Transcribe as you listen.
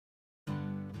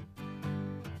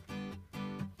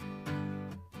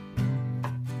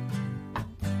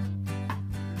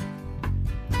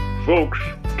Folks,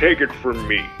 take it from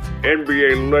me,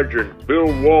 NBA legend Bill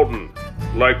Walton.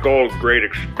 Like all great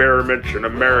experiments in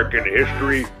American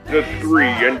history, the 3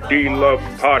 and Love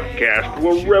podcast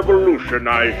will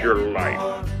revolutionize your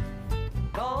life.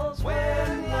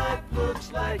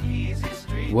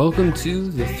 Welcome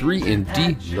to the 3 and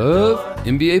Love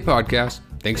NBA podcast.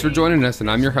 Thanks for joining us,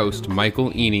 and I'm your host, Michael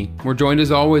Eney. We're joined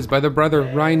as always by the brother,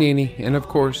 Ryan Eney, and of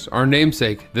course, our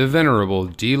namesake, the venerable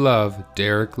D-Love,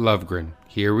 Derek Lovegren.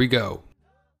 Here we go.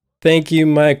 Thank you,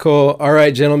 Michael. All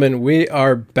right, gentlemen, we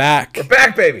are back. We're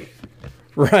back, baby.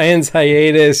 Ryan's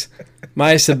hiatus,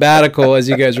 my sabbatical, as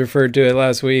you guys referred to it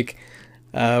last week.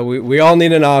 We all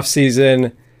need an off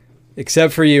season,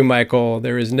 except for you, Michael.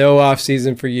 There is no off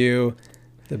season for you.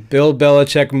 The Bill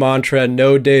Belichick mantra,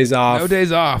 no days off. No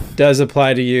days off. Does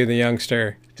apply to you, the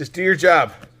youngster. Just do your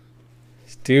job.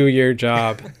 Just do your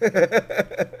job.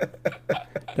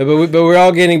 No, but we're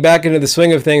all getting back into the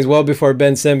swing of things well before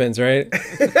Ben Simmons, right?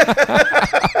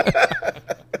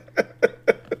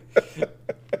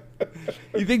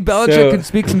 You think Belichick can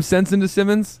speak some sense into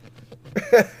Simmons?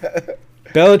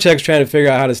 Belichick's trying to figure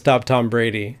out how to stop Tom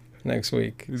Brady next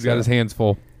week. He's got his hands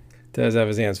full. Does have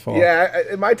his hands full. Yeah,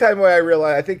 in my time where I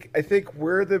realized, I think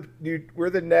we're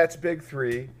the Nets' big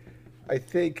three. I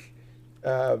think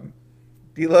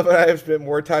D-Love and I have spent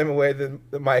more time away than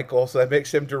Michael, so that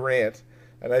makes him Durant.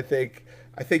 And I think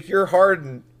you're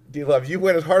Harden, D-Love. You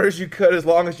went as hard as you could, as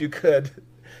long as you could,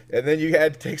 and then you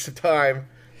had to take some time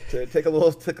to take a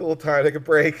little time, take a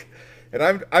break.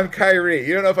 And I'm Kyrie.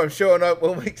 You don't know if I'm showing up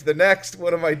 1 week to the next.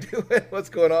 What am I doing? What's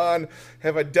going on?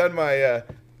 Have I done my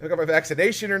I got my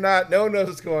vaccination or not? No one knows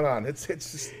what's going on. It's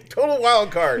just total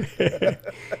wild card.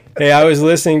 Hey, I was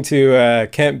listening to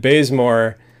Kent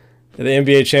Bazemore. The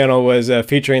NBA channel was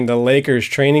featuring the Lakers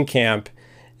training camp,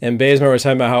 and Bazemore was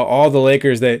talking about how all the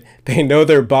Lakers, they know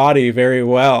their body very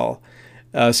well.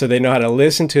 So they know how to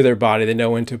listen to their body. They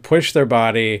know when to push their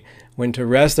body, when to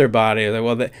rest their body.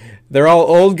 Well, they're all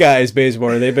old guys,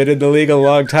 Bazemore. They've been in the league a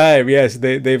long time. Yes,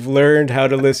 they've learned how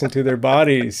to listen to their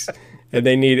bodies, and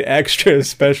they need extra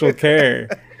special care.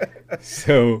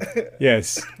 So,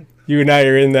 yes, you and I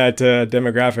are in that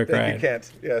demographic, Ryan. You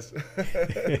can't, yes.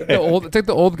 It's like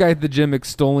the old guy at the gym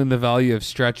extolling the value of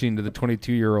stretching to the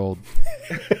 22-year-old.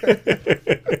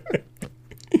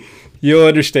 You'll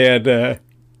understand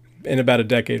in about a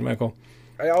decade, Michael.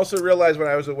 I also realized when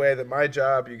I was away that my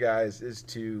job, you guys, is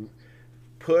to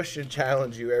push and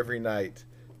challenge you every night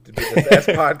to be the best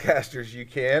podcasters you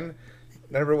can.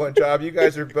 Number one job. You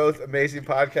guys are both amazing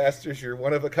podcasters. You're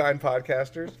one-of-a-kind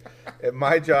podcasters. And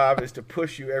my job is to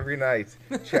push you every night,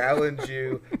 challenge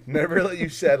you, never let you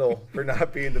settle for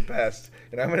not being the best.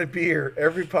 And I'm going to be here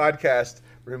every podcast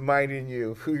reminding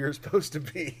you of who you're supposed to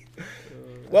be.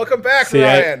 Welcome back,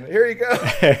 Ryan. Here you go.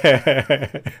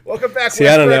 Welcome back. See,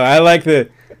 I don't know. I like the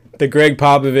Greg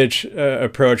Popovich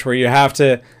approach where you have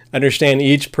to understand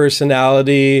each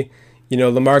personality. You know,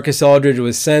 LaMarcus Aldridge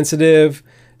was sensitive.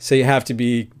 So you have to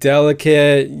be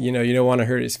delicate, you don't want to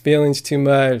hurt his feelings too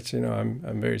much.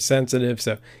 I'm very sensitive,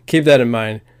 so keep that in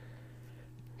mind.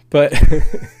 But,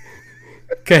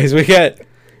 guys, we got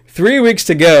 3 weeks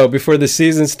to go before the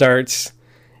season starts.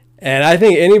 And I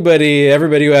think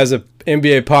everybody who has an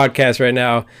NBA podcast right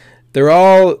now, they're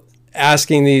all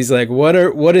asking these, like,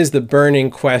 what is the burning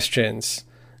questions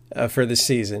for the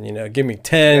season? Give me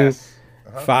 10, yes.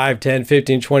 5, 10,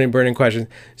 15, 20 burning questions.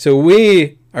 So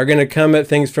we are going to come at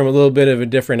things from a little bit of a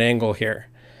different angle here.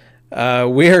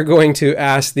 We are going to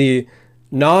ask the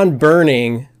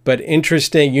non-burning but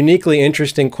uniquely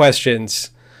interesting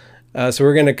questions. So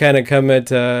we're going to kind of come at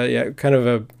kind of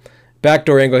a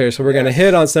backdoor angle here. So we're going to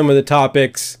hit on some of the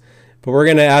topics, but we're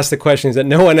going to ask the questions that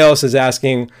no one else is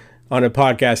asking on a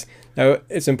podcast. Now,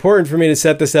 it's important for me to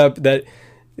set this up that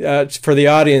for the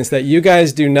audience that you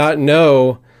guys do not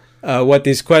know what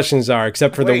these questions are,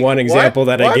 except for the one example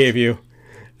that I gave you.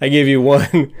 I gave you one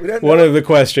of the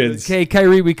questions. Okay,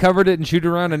 Kyrie, we covered it in shoot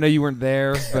around. I know you weren't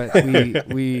there, but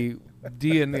we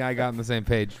D and I got on the same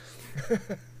page.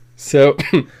 So,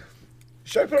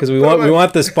 because we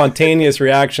want the spontaneous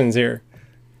reactions here.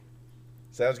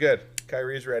 Sounds good.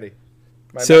 Kyrie's ready.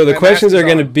 The questions are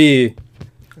going to be,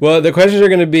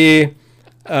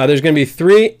 there's going to be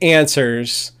 3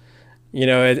 answers,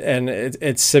 and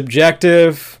it's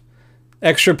subjective.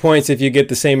 Extra points if you get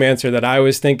the same answer that I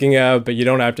was thinking of, but you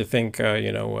don't have to think,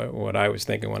 what I was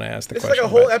thinking when I asked the question. It's like a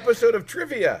whole episode of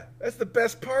trivia. That's the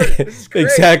best part. This is great.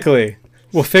 Exactly.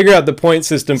 We'll figure out the point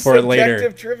system for it later.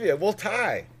 Subjective trivia. We'll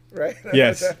tie, right?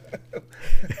 Yes.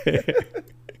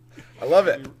 I love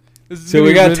it. So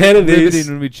we got 10 of these.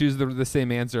 When we choose the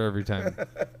same answer every time.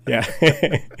 Yeah.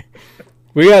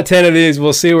 We got 10 of these.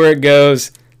 We'll see where it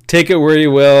goes. take it where you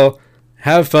will.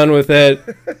 Have fun with it.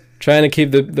 Trying to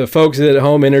keep the folks at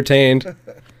home entertained.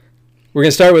 We're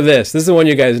going to start with this. This is the one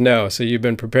you guys know, so you've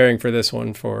been preparing for this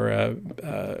one for a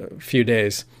few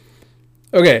days.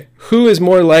 Okay, who is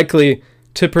more likely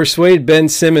to persuade Ben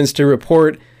Simmons to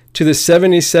report to the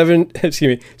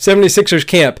 76ers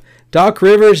camp? Doc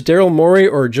Rivers, Daryl Morey,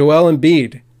 or Joel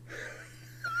Embiid?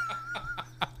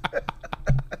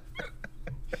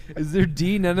 Is there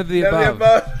D? None of the above.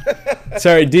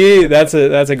 Sorry, D. That's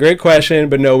a great question,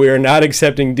 but no, we are not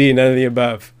accepting D. None of the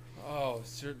above. Oh,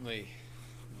 certainly.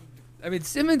 I mean,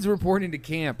 Simmons reporting to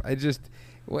camp.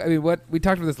 What we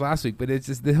talked about this last week, but it's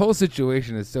just the whole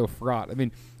situation is so fraught. I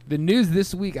mean, the news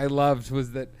this week I loved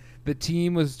was that the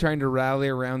team was trying to rally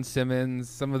around Simmons.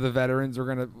 Some of the veterans were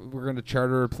gonna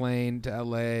charter a plane to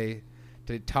LA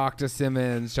to talk to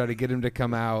Simmons, try to get him to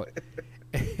come out.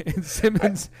 And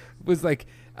Simmons was like,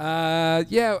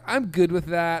 yeah, I'm good with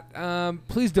that.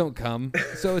 Please don't come.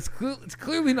 So it's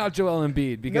clearly not Joel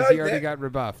Embiid because he already got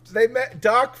rebuffed.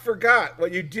 Doc forgot.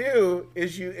 What you do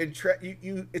is you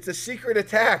it's a secret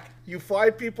attack. You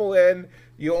fly people in.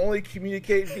 You only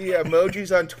communicate via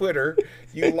emojis on Twitter.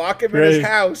 You lock him in his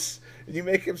house and you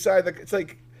make him sign the. It's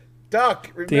like, Doc,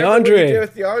 remember what you did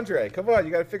with DeAndre. Come on,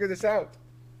 you got to figure this out.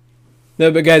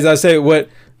 No, but guys, I'll say what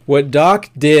Doc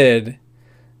did.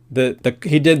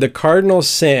 He did the cardinal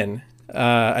sin.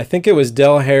 I think it was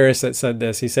Del Harris that said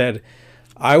this. He said,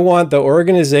 I want the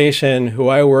organization who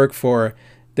I work for,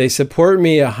 they support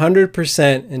me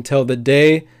 100% until the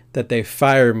day that they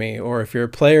fire me, or if you're a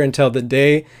player, until the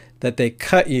day that they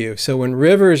cut you. So when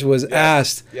Rivers was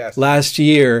asked last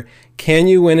year, can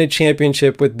you win a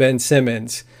championship with Ben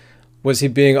Simmons? Was he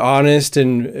being honest,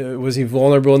 and was he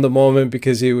vulnerable in the moment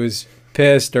because he was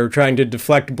pissed or trying to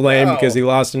deflect blame because he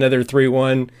lost another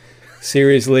 3-1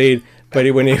 series lead?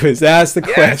 But when he was asked the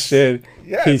question,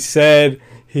 he said,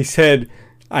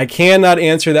 I cannot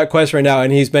answer that question right now.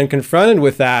 And he's been confronted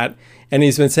with that, and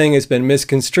he's been saying it's been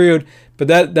misconstrued.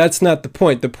 But that's not the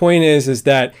point. The point is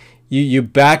that you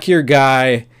back your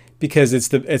guy because it's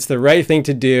the right thing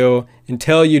to do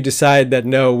until you decide that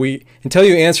until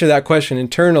you answer that question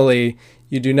internally.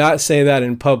 You do not say that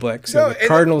in public. So the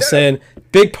cardinal sin,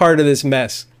 big part of this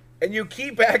mess. And you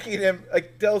keep backing him,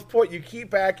 like Dell's point, you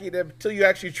keep backing him until you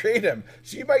actually trade him.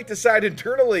 So you might decide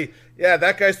internally, yeah,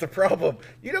 that guy's the problem.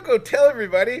 You don't go tell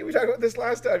everybody. We talked about this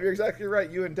last time. You're exactly right,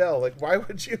 you and Dell. Like, why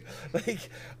would you,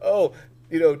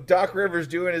 Doc Rivers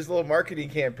doing his little marketing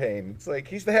campaign. It's like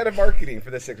he's the head of marketing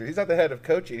for the Sixers. He's not the head of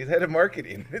coaching. He's the head of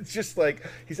marketing. It's just like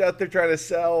he's out there trying to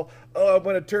sell, I'm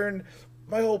going to turn –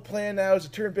 my whole plan now is to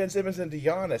turn Ben Simmons into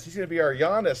Giannis. He's going to be our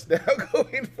Giannis now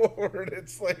going forward.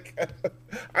 It's like,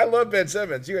 I love Ben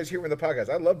Simmons. You guys hear him in the podcast.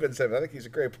 I love Ben Simmons. I think he's a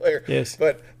great player. Yes.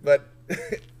 But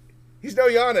he's no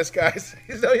Giannis, guys.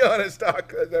 He's no Giannis,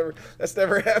 Doc. That's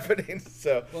never happening.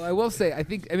 So. Well, I will say,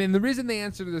 the reason the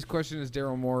answer to this question is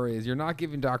Daryl Morey is you're not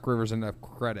giving Doc Rivers enough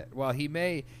credit. While he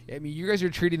may, you guys are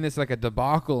treating this like a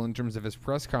debacle in terms of his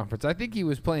press conference. I think he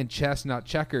was playing chess, not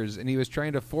checkers, and he was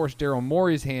trying to force Daryl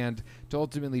Morey's hand to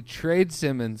ultimately trade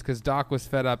Simmons because Doc was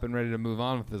fed up and ready to move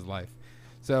on with his life.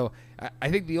 So I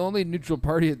think the only neutral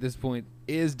party at this point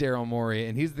is Daryl Morey,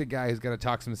 and he's the guy who's got to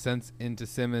talk some sense into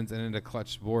Simmons and into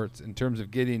Clutch Sports in terms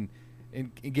of getting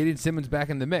Simmons back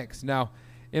in the mix. Now,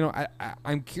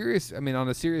 I'm curious. On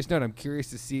a serious note, I'm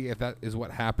curious to see if that is what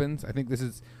happens. I think this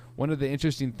is one of the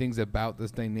interesting things about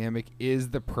this dynamic is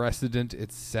the precedent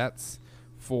it sets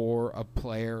for a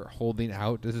player holding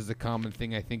out. This is a common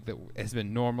thing I think that has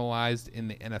been normalized in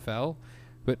the NFL.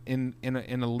 But in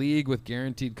a league with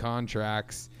guaranteed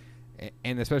contracts,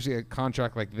 and especially a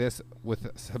contract like this with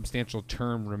a substantial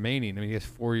term remaining, he has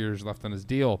 4 years left on his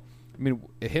deal.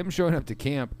 Him showing up to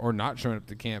camp or not showing up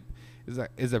to camp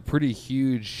is a pretty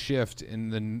huge shift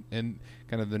in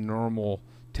kind of the normal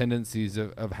tendencies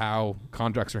of how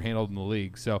contracts are handled in the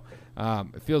league. So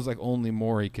it feels like only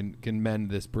Morey can mend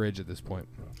this bridge at this point.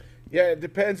 Yeah, it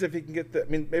depends if he can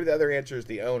get maybe the other answer is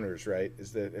the owners, right?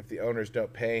 Is that if the owners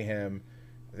don't pay him,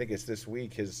 I think it's this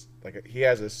week. He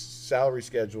has a salary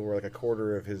schedule where like a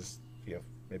quarter of his,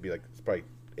 maybe like it's probably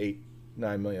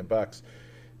 $8-9 million,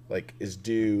 is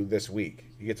due this week.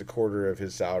 He gets a quarter of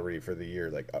his salary for the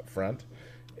year, up front.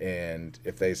 And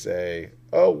if they say,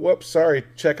 "Oh, whoops, sorry,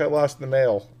 check got lost in the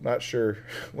mail. Not sure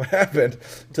what happened,"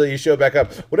 until you show back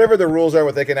up, whatever the rules are,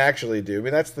 what they can actually do.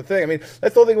 That's the thing. That's the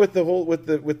whole thing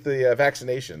with the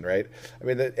vaccination, right?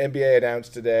 The NBA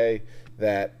announced today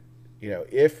that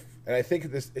and I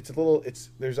think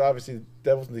there's obviously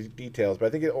devil's in the details, but I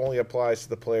think it only applies to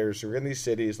the players who are in these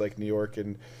cities like New York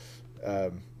and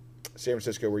San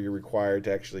Francisco, where you're required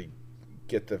to actually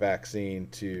get the vaccine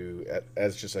to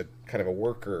as just a kind of a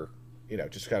worker,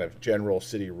 just kind of general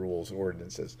city rules and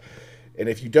ordinances. And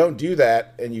if you don't do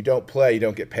that and you don't play, you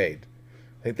don't get paid.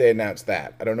 I think they announced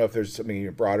that. I don't know if there's something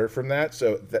even broader from that.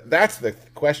 So that's the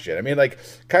question. I mean, like,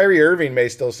 Kyrie Irving may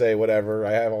still say, whatever,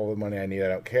 I have all the money I need, I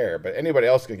don't care. But anybody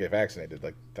else can get vaccinated.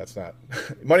 Like, that's not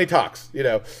 – money talks,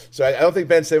 So I don't think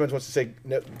Ben Simmons wants to say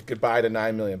goodbye to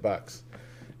 $9 million.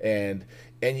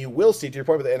 And you will see, to your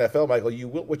point with the NFL, Michael,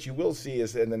 what you will see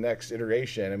is in the next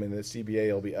iteration, I mean, the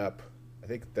CBA will be up. I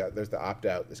think that there's the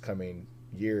opt-out this coming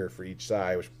year for each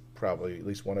side, which probably at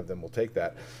least one of them will take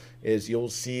that, is you'll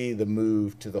see the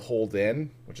move to the hold-in,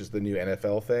 which is the new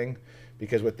NFL thing,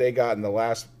 because what they got in the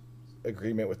last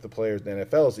agreement with the players in the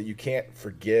NFL is that you can't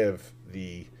forgive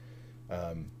the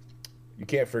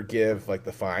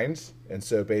the fines, and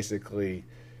so basically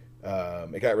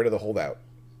it got rid of the holdout,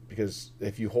 because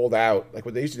if you hold out, like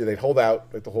what they used to do, they'd hold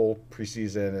out like the whole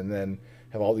preseason and then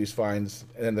have all these fines,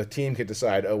 and then the team could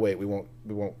decide, oh wait, we won't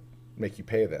make you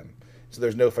pay them. So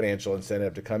there's no financial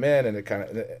incentive to come in, and the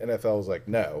NFL is like,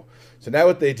 no. So now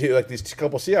what they do, like these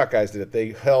couple Seahawks guys did it,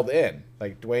 they held in.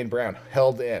 Like Dwayne Brown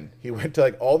held in. He went to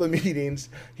like all the meetings.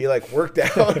 He like worked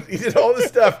out. He did all this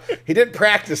stuff. He didn't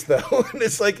practice though. And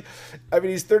it's like, I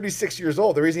mean, he's 36 years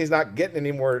old. The reason he's not getting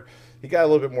any more, he got a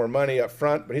little bit more money up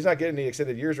front, but he's not getting any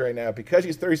extended years right now because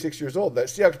he's 36 years old. That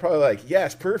Seahawks are probably like,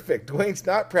 yes, perfect. Dwayne's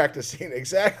not practicing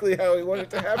exactly how he wanted it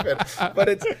to happen. but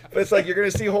it's like you're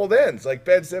going to see hold ends. Like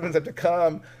Ben Simmons have to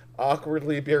come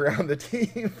awkwardly be around the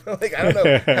team. Like, I don't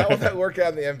know how will that work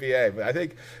out in the NBA, but I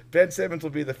think Ben Simmons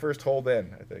will be the first hold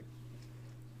in, I think.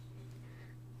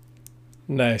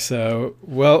 Nice.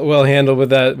 Well handled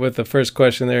with that, with the first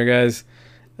question there, guys.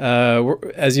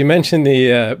 As you mentioned,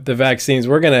 the vaccines,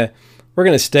 we're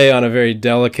gonna stay on a very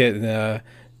delicate,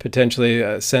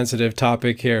 potentially sensitive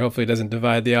topic here. Hopefully, it doesn't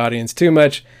divide the audience too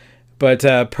much.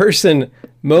 But person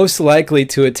most likely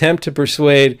to attempt to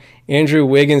persuade Andrew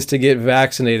Wiggins to get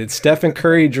vaccinated: Stephen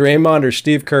Curry, Draymond, or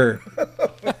Steve Kerr?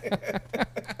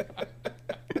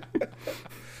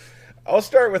 I'll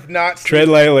start with not. Tread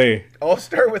lightly. I'll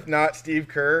start with not Steve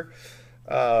Kerr.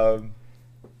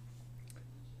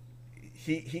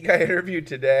 He got interviewed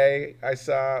today, I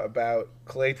saw, about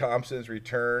Klay Thompson's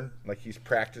return. Like, he's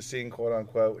practicing, quote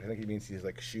unquote. I think he means he's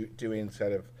like doing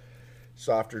kind of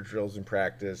softer drills in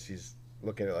practice. He's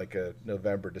looking at like a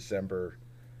November, December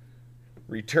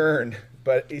return.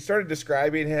 But he started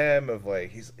describing him of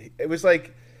like, it was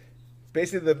like,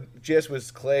 basically the gist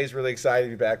was Klay's really excited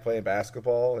to be back playing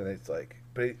basketball. And it's like,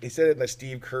 but he said it in a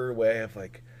Steve Kerr way of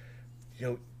like,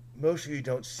 most of you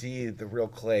don't see the real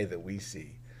Klay that we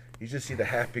see. You just see the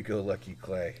happy-go-lucky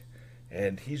Klay,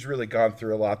 and he's really gone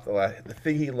through a lot. The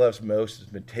thing he loves most has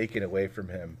been taken away from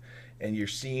him, and you're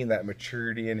seeing that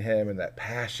maturity in him and that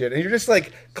passion, and you're just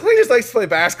like, Klay just likes to play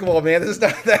basketball, man. This is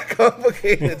not that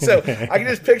complicated. So I can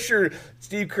just picture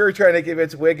Steve Kerr trying to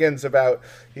convince Wiggins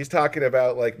he's talking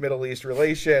about like Middle East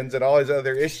relations and all these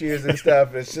other issues and stuff,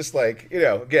 and it's just like,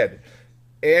 again,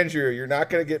 Andrew, you're not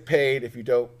going to get paid if you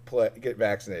don't get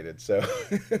vaccinated. So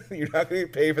you're not going to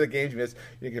get paid for the games you miss.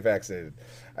 You get vaccinated.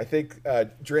 I think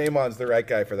Draymond's the right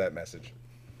guy for that message.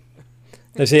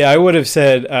 See, I would have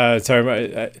said,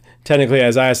 technically,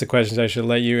 as I asked the questions, I should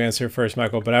let you answer first,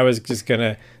 Michael. But I was just going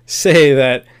to say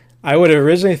that I would have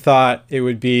originally thought it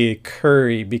would be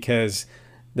Curry, because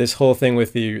this whole thing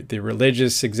with the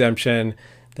religious exemption,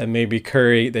 that maybe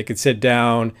Curry, they could sit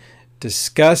down,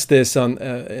 discuss this from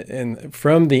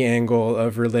the angle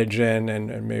of religion,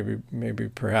 and maybe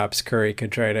perhaps Curry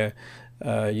could try to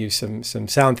use some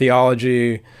sound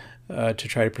theology to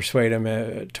try to persuade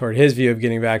him toward his view of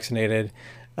getting vaccinated.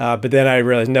 But then I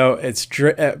realized, no, it's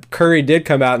Curry did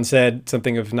come out and said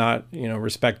something of not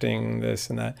respecting this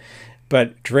and that.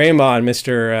 But Draymond,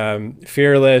 Mr.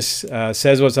 Fearless,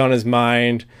 says what's on his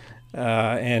mind,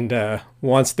 and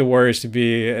wants the Warriors to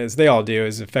be, as they all do,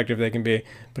 as effective they can be.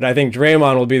 But I think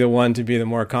Draymond will be the one to be the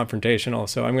more confrontational.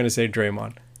 So I'm going to say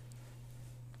Draymond.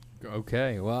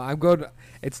 Okay, well, I'm going.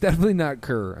 It's definitely not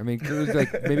Kerr. I mean, Kerr's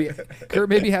like Kerr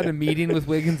maybe had a meeting with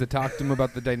Wiggins to talk to him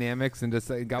about the dynamics, and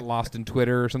just got lost in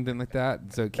Twitter or something like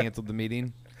that, so canceled the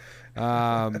meeting.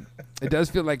 It does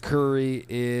feel like Curry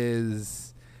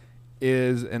is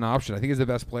an option. I think he's the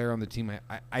best player on the team.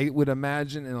 I would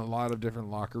imagine in a lot of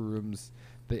different locker rooms,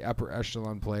 the upper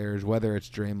echelon players, whether it's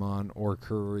Draymond or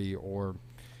Curry or,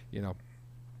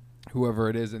 whoever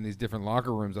it is in these different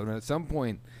locker rooms. I mean, at some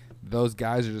point, those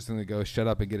guys are just going to go shut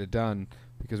up and get it done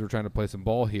because we're trying to play some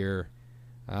ball here.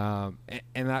 And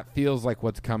that feels like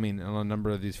what's coming on a number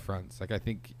of these fronts. Like, I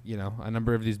think, a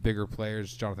number of these bigger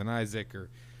players, Jonathan Isaac or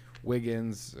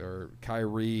Wiggins or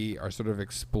Kyrie, are sort of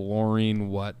exploring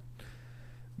what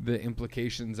the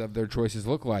implications of their choices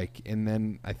look like. And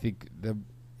then I think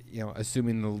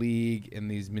assuming the league and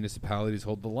these municipalities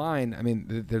hold the line, I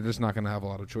mean, they're just not going to have a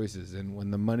lot of choices. And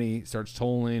when the money starts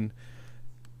tolling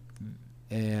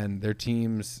and their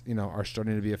teams, are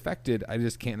starting to be affected, I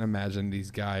just can't imagine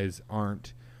these guys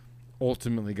aren't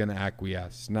ultimately going to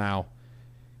acquiesce. Now,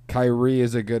 Kyrie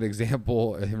is a good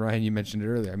example. Ryan, you mentioned it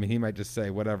earlier. I mean, he might just say,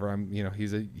 whatever,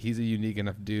 he's a unique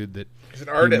enough dude that he's an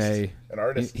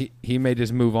artist. He may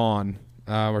just move on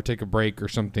or take a break or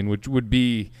something, which would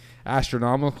be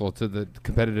astronomical to the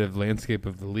competitive landscape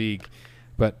of the league.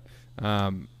 But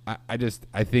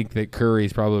I think that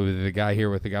Curry's probably the guy here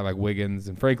with a guy like Wiggins,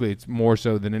 and frankly, it's more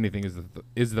so than anything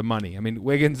is the money. I mean,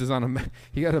 Wiggins is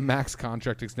he got a max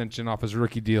contract extension off his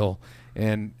rookie deal,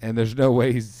 and there's no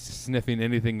way he's sniffing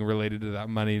anything related to that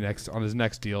money on his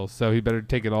next deal. So he better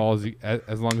take it all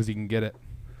as long as he can get it.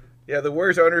 Yeah, the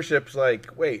Warriors ownership's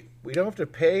like, wait, we don't have to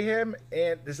pay him,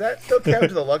 and does that still count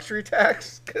to the luxury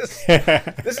tax? Because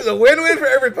this is a win-win for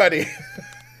everybody.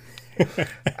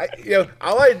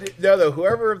 All I know though,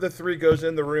 whoever of the three goes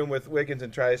in the room with Wiggins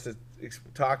and tries to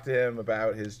talk to him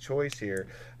about his choice here,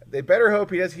 they better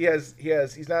hope he's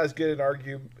not as good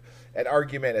an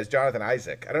argument as Jonathan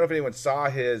Isaac. I don't know if anyone saw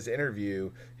his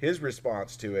interview. His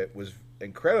response to it was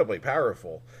incredibly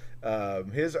powerful.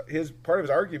 His part of his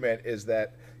argument is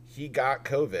that he got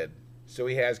COVID, so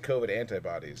he has COVID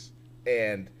antibodies,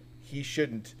 and he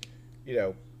shouldn't,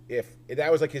 if that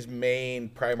was like his main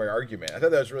primary argument. I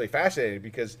thought that was really fascinating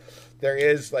because that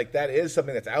is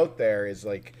something that's out there, is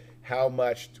like how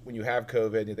much when you have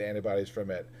COVID and you have the antibodies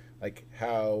from it, like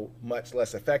how much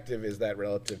less effective is that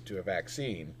relative to a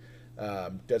vaccine?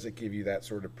 Does it give you that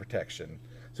sort of protection?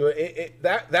 So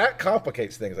that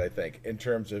complicates things, I think, in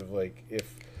terms of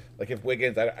if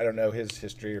Wiggins, I don't know his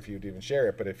history or if he would even share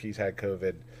it, but if he's had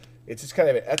COVID, it's just kind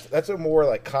of that's a more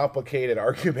like complicated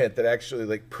argument that actually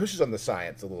like pushes on the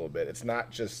science a little bit. It's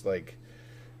not just like,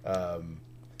 I'm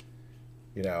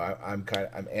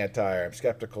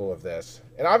skeptical of this,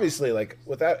 and obviously it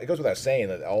goes without saying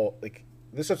that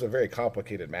this is a very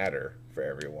complicated matter for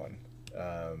everyone,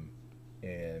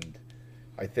 and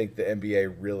I think the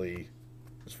NBA really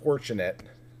is fortunate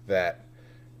that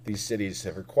these cities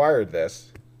have required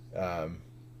this.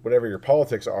 Whatever your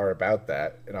politics are about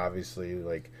that, and obviously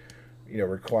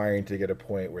requiring to get a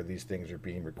point where these things are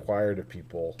being required of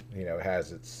people,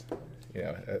 has its,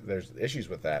 there's issues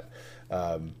with that.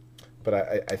 But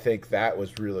I think that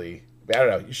was really, I don't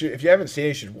know, if you haven't seen it,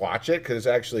 you should watch it, because it's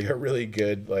actually a really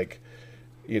good, it's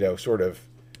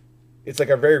like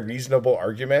a very reasonable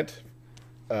argument,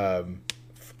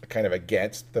 kind of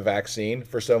against the vaccine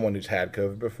for someone who's had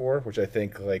COVID before, which I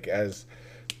think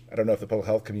I don't know if the public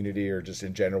health community or just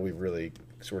in general, we've really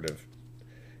sort of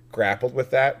grappled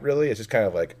with that. Really, it's just kind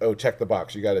of like, oh, check the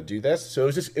box, you got to do this. So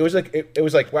it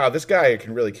was like, wow, this guy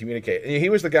can really communicate. And he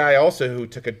was the guy also who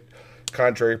took a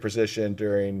contrary position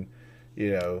during,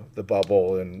 the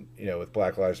bubble and with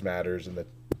Black Lives Matters and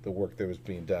the work that was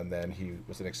being done then. He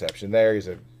was an exception there. He's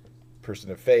a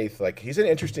person of faith. He's an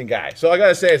interesting guy. So all I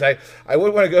gotta say is I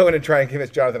would want to go in and try and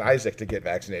convince Jonathan Isaac to get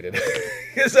vaccinated,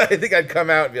 because I think I'd come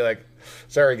out and be like,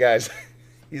 sorry guys,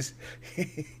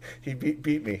 he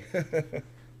beat me.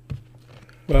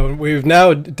 Well, we've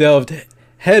now delved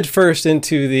headfirst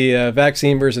into the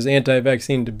vaccine versus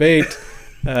anti-vaccine debate.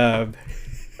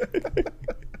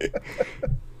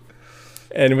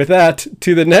 And with that,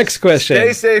 to the next question.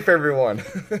 Stay safe, everyone.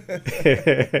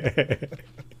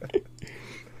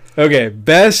 Okay,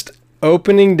 best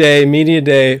opening day, media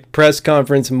day, press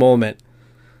conference moment.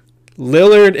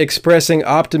 Lillard expressing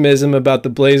optimism about the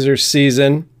Blazers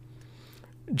season.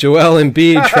 Joel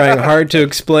Embiid trying hard to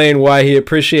explain why he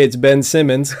appreciates Ben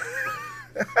Simmons.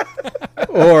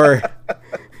 Or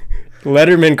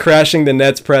Letterman crashing the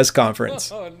Nets press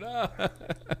conference. Oh no.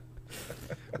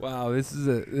 Wow,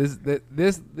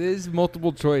 this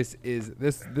multiple choice is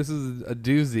this is a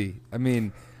doozy. I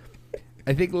mean,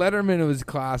 I think Letterman was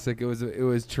classic. It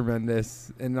was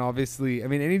tremendous, and obviously, I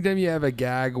mean, anytime you have a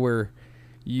gag where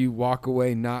you walk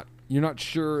away you're not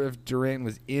sure if Durant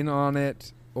was in on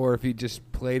it or if he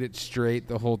just played it straight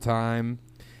the whole time,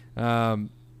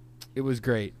 it was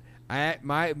great.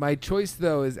 My choice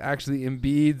though is actually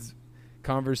Embiid's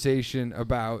conversation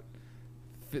about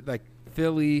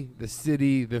Philly, the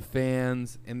city, the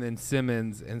fans, and then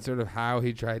Simmons, and sort of how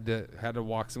he had to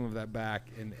walk some of that back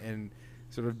and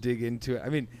sort of dig into it. I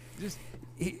mean,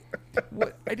 I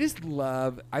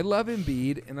love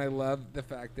Embiid, and I love the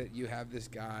fact that you have this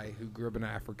guy who grew up in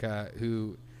Africa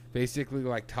who basically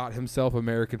taught himself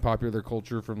American popular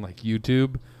culture from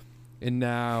YouTube, and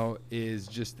now is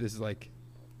just this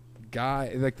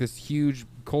guy, like this huge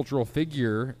cultural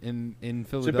figure in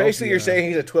Philadelphia. So basically, you're saying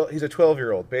he's a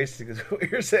 12-year-old. Basically, is what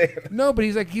you're saying. No, but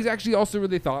he's actually also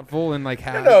really thoughtful and like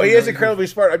has. No, he is incredibly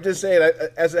smart. I'm just saying,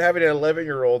 as having an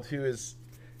 11-year-old who is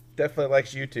definitely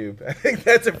likes YouTube, I think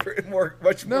that's a much more.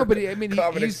 No, but he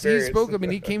spoke. I mean,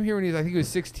 he he came here when I think he was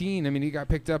 16. I mean, he got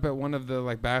picked up at one of the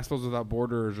like Basketballs Without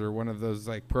Borders or one of those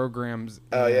like programs.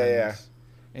 Oh yeah.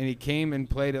 And he came and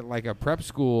played at like a prep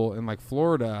school in like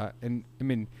Florida, and I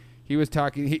mean. He was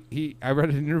talking. I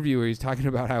read an interview where he's talking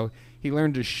about how he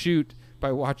learned to shoot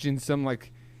by watching some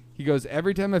like. He goes,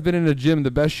 every time I've been in a gym,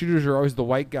 the best shooters are always the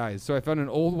white guys. So I found an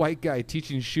old white guy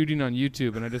teaching shooting on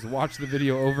YouTube, and I just watched the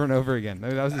video over and over again. I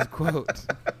mean, that was his quote.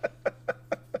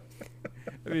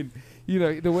 I mean, you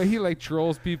know, the way he like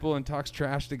trolls people and talks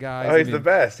trash to guys. Oh, he's the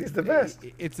best. He's the best.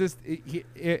 It's just,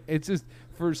 it's just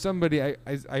for somebody.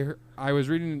 I was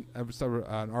reading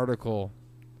an article.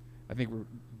 I think we're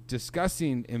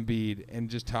discussing Embiid and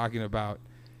just talking about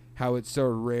how it's so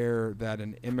rare that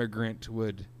an immigrant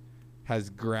has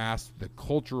grasped the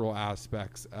cultural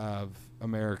aspects of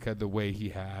America the way he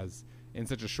has in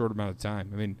such a short amount of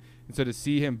time. I mean, and so to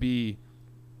see him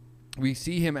we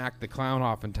see him act the clown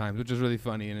oftentimes, which is really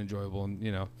funny and enjoyable. And,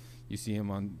 you know, you see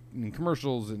him in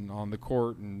commercials and on the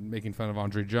court and making fun of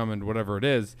Andre Drummond, whatever it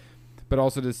is. But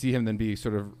also to see him then be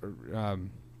sort of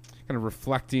kind of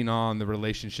reflecting on the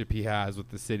relationship he has with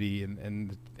the city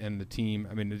and the team.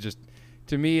 I mean, it just,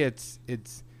 to me, it's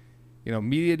you know,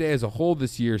 media day as a whole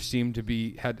this year seemed to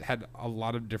be had a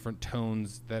lot of different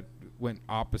tones that went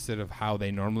opposite of how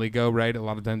they normally go. Right, a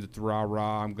lot of times it's rah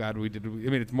rah. I'm glad we did. I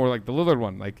mean, it's more like the Lillard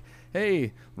one, like,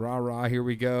 hey, rah rah, here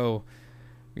we go.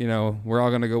 You know, we're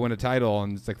all gonna go win a title,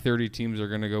 and it's like 30 teams are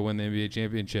gonna go win the NBA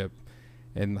championship,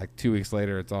 and like 2 weeks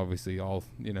later, it's obviously all,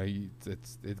 you know,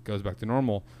 it goes back to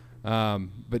normal.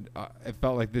 But it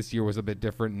felt like this year was a bit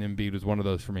different, and Embiid was one of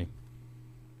those for me.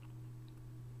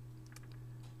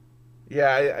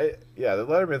 Yeah, the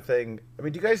Letterman thing. I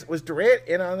mean, was Durant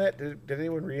in on that? Did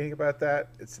anyone reading about that?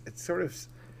 It's sort of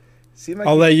seemed like.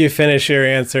 I'll let you finish your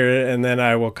answer, and then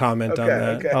I will comment on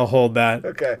that. Okay. I'll hold that.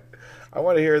 Okay, I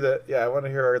want to hear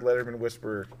our Letterman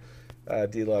whisperer.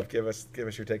 D Love, give us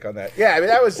your take on that. Yeah, I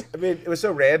mean, it was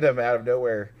so random out of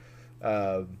nowhere.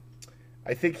 I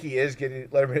think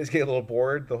Letterman is getting a little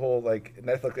bored. The whole like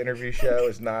Netflix interview show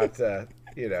is not,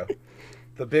 you know.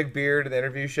 The big beard in the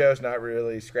interview show is not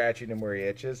really scratching him where he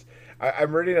itches.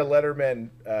 I'm reading a Letterman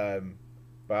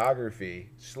biography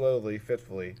slowly,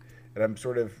 fitfully, and I'm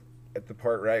sort of at the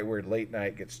part right where late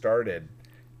night gets started.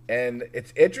 And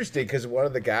it's interesting because one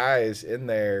of the guys in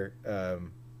there,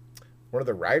 one of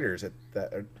the writers at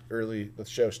that early the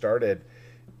show started,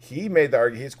 he made the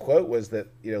argument. His quote was that,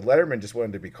 you know, Letterman just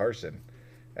wanted to be Carson,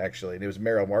 actually, and it was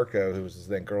Meryl Marco, who was his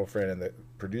then girlfriend and the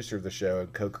producer of the show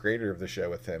and co-creator of the show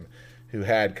with him, who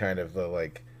had kind of the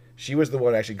like, she was the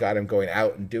one who actually got him going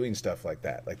out and doing stuff like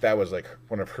that. Like that was like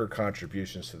one of her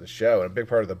contributions to the show. And a big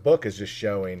part of the book is just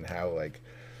showing how like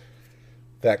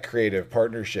that creative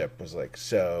partnership was like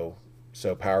so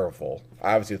powerful.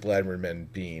 Obviously with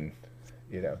Letterman being,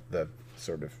 you know, the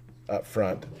sort of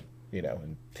upfront, you know,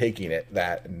 and taking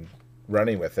that and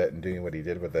running with it and doing what he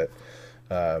did with it.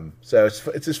 So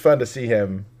it's just fun to see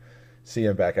him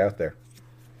back out there.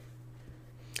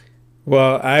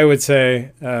 Well, I would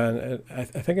say, I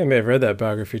think I may have read that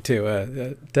biography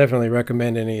too. Definitely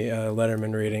recommend any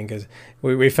Letterman reading because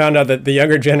we found out that the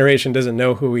younger generation doesn't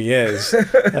know who he is.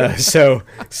 So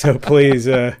please,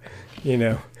 you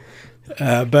know.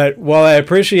 But while I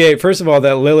appreciate, first of all,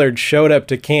 that Lillard showed up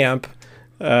to camp,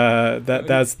 that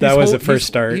was the first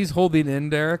start. He's holding in,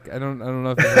 Derek. I don't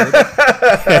know if you heard.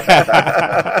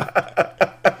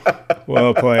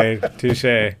 Well played,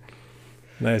 touche.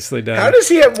 Nicely done. How does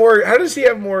he have more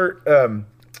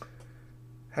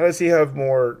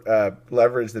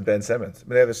leverage than Ben Simmons? I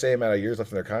mean, they have the same amount of years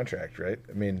left in their contract, right?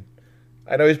 I mean,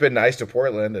 I know he's been nice to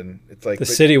Portland, and it's like the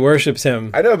city worships him.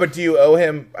 I know, but do you owe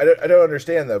him? I don't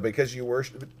understand though, because you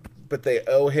worship, but they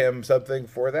owe him something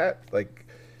for that. Like,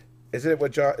 isn't it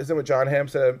what John Hamm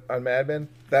said on Mad Men?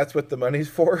 That's what the money's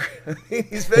for.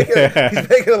 he's making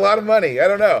a lot of money. I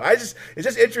don't know. It's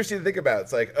just interesting to think about.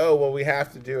 It's like, oh well, we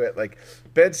have to do it. Like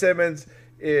Ben Simmons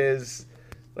is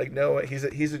like, no, he's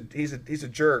a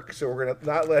jerk. So we're gonna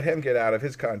not let him get out of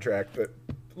his contract. But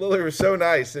Lillard was so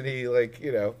nice, and he like,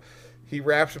 you know, he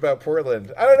raps about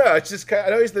Portland. I don't know. It's just I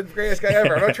know he's the greatest guy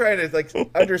ever. I'm not trying to like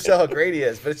undersell how great he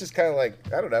is, but it's just kind of like,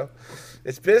 I don't know.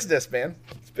 It's business, man.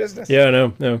 It's business. Yeah,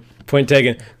 no. Point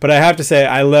taken. But I have to say,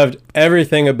 I loved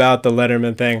everything about the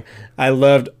Letterman thing. I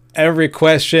loved every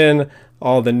question,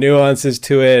 all the nuances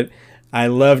to it. I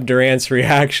love Durant's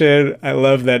reaction. I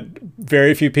love that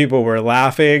very few people were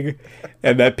laughing,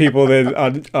 and that people then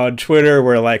on Twitter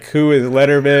were like, "Who is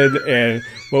Letterman?" and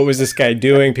 "What was this guy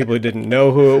doing?" People who didn't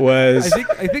know who it was.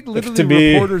 I think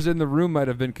literally reporters in the room might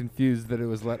have been confused that it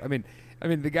was I mean,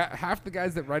 half the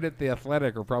guys that write at The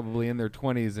Athletic are probably in their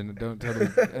 20s and don't totally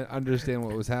understand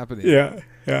what was happening. Yeah,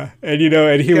 and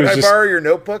and he Can was I just. borrow your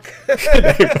notebook?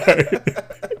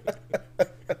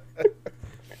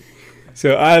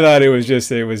 So I thought it was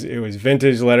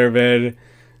vintage Letterman.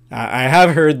 I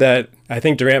have heard that I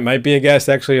think Durant might be a guest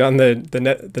actually on the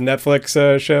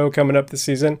Netflix show coming up this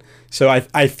season. So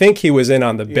I think he was in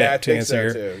on the bit to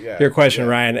answer your question,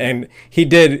 Ryan. And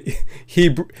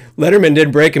Letterman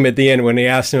did break him at the end when he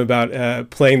asked him about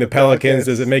playing the Pelicans.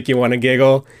 Does it make you want to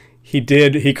giggle?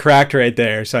 He cracked right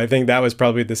there. So I think that was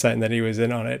probably the sign that he was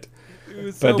in on it. It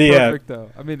was so perfect though.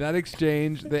 I mean, that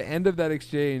exchange, the end of that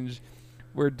exchange,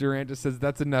 where Durant just says,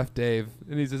 "That's enough, Dave,"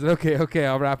 and he says, "Okay,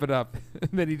 I'll wrap it up." And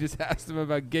then he just asked him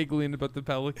about giggling about the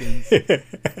Pelicans.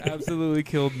 Absolutely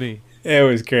killed me. It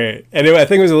was great, and I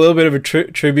think it was a little bit of a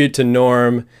tribute to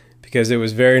Norm, because it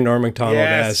was very Norm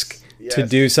Macdonald-esque to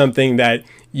do something that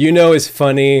is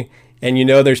funny, and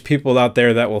there's people out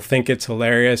there that will think it's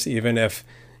hilarious, even if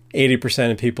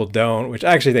 80% of people don't. Which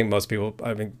I actually think most people,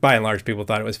 I mean, by and large, people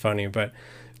thought it was funny. But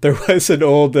there was an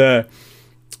old.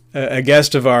 A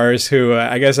guest of ours who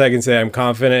I guess I can say I'm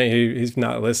confident he's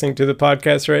not listening to the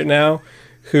podcast right now,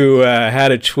 who had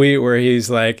a tweet where he's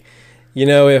like,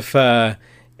 if a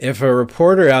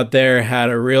reporter out there had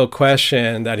a real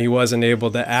question that he wasn't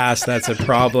able to ask, that's a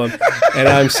problem. And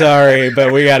I'm sorry,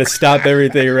 but we got to stop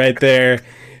everything right there,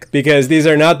 because these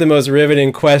are not the most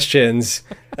riveting questions,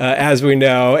 as we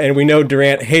know. And we know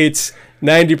Durant hates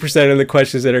 90% of the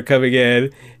questions that are coming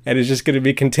in, and is just going to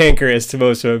be cantankerous to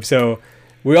most of them. So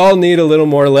we all need a little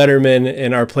more Letterman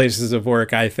in our places of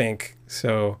work, I think.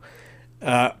 So,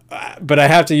 but I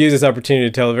have to use this opportunity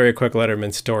to tell a very quick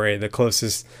Letterman story. The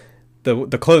closest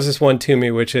one to me,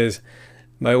 which is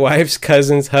my wife's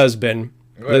cousin's husband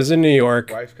lives in New York.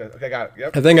 Wife's cousin. Okay, got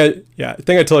it. Yep. I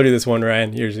think I told you this one,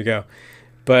 Ryan, years ago.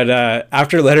 But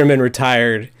after Letterman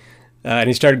retired, and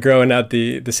he started growing out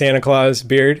the Santa Claus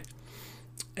beard.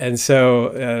 And so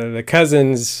the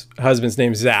cousin's husband's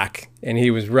name's Zach, and he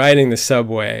was riding the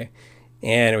subway,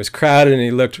 and it was crowded, and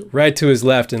he looked right to his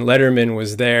left, and Letterman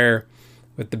was there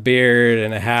with the beard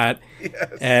and a hat.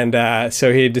 Yes. And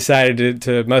so he decided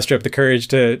to muster up the courage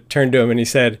to turn to him, and he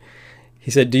said,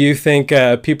 "Do you think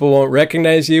people won't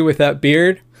recognize you with that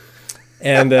beard?"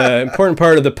 And the important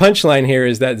part of the punchline here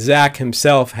is that Zach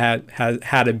himself had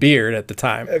a beard at the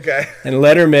time. Okay. And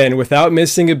Letterman, without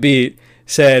missing a beat,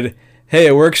 said, "Hey,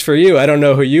 it works for you. I don't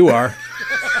know who you are."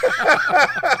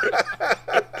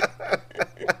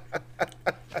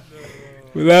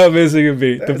 Without missing a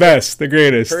beat. The best, the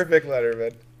greatest. Perfect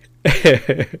Letterman.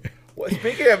 Well,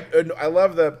 speaking of, I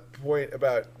love the point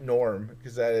about Norm,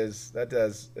 because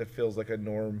it feels like a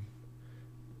Norm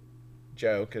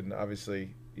joke, and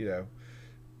obviously,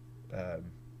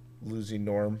 losing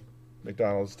Norm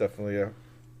Macdonald is definitely a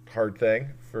hard thing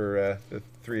for the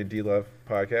 3 and D Love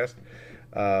podcast.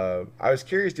 I was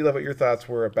curious, D Love, what your thoughts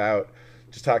were about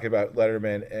just talking about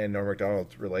Letterman and Norm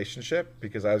Macdonald's relationship,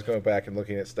 because I was going back and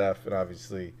looking at stuff, and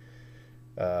obviously,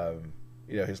 he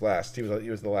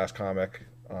was the last comic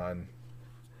on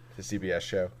the CBS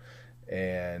show,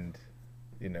 and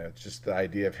it's just the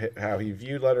idea of how he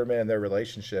viewed Letterman and their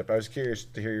relationship. I was curious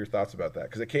to hear your thoughts about that,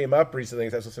 because it came up recently.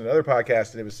 I was listening to another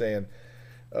podcast, and it was saying,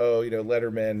 "Oh,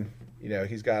 Letterman,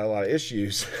 he's got a lot of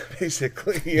issues,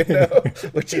 basically,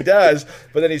 which he does,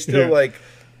 but then he's still like,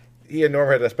 he and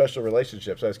Norm had a special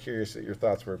relationship." So I was curious what your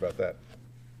thoughts were about that.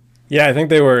 Yeah, I think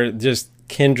they were just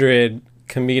kindred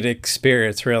comedic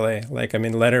spirits, really. Like, I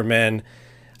mean, Letterman,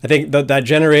 I think that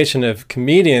generation of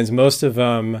comedians, most of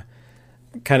them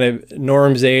kind of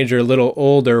Norm's age or a little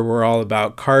older, were all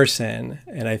about Carson.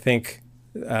 And I think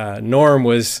Norm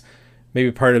was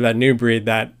maybe part of that new breed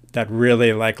that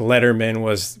really, like, Letterman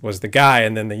was the guy.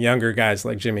 And then the younger guys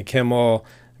like Jimmy Kimmel,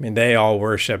 I mean, they all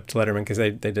worshipped Letterman because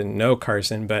they didn't know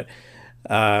Carson. But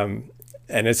and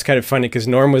it's kind of funny because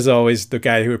Norm was always the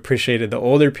guy who appreciated the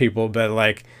older people, but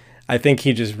like, I think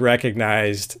he just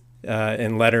recognized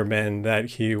in Letterman that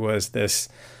he was this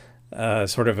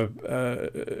sort of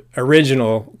a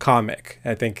original comic.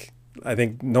 I think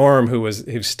Norm, who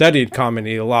studied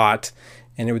comedy a lot,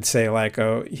 and he would say like,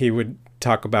 he would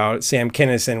talk about Sam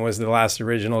Kinison was the last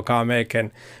original comic,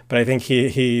 but I think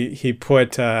he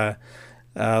put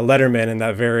Letterman in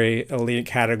that very elite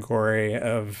category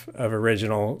of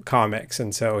original comics,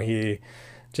 and so he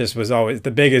just was always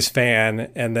the biggest fan.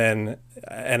 And then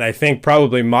and I think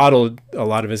probably modeled a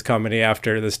lot of his comedy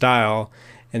after the style.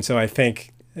 And so I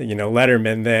think,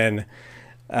 Letterman then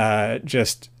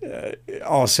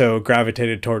also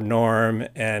gravitated toward Norm.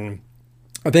 And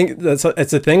I think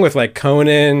it's a thing with like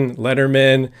Conan,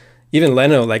 Letterman, even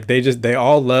Leno, like they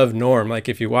all love Norm. Like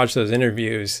if you watch those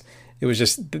interviews, it was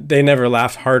just, they never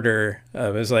laughed harder.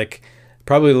 It was like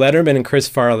probably Letterman and Chris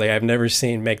Farley, I've never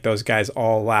seen make those guys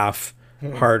all laugh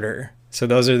harder. So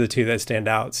those are the two that stand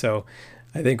out. So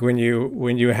I think when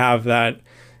you have that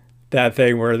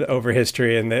thing where over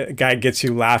history and the guy gets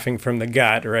you laughing from the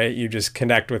gut, right? You just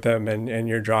connect with him and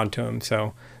you're drawn to him.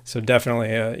 So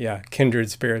definitely, kindred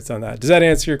spirits on that. Does that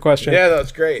answer your question? Yeah,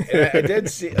 that's great. And I did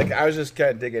see, like, I was just kind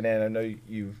of digging in. I know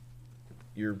you've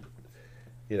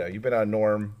been on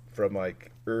Norm from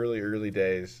like early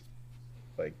days,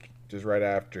 like just right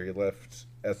after he left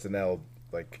SNL.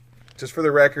 Like, just for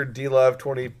the record, D Love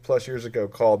 20 plus years ago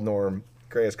called Norm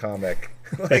greatest comic.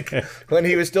 Like when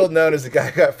he was still known as the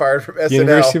guy who got fired from SNL.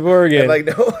 University of Oregon. And like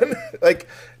no one, like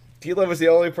D Love was the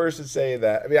only person saying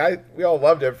that. I mean, we all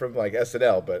loved him from like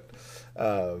SNL,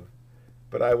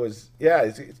 but I was,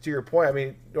 to your point. I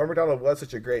mean, Norm Macdonald was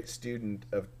such a great student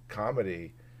of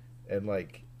comedy, and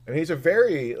like, I mean, he's a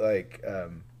very like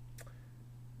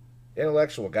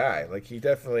intellectual guy. Like he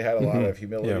definitely had a lot of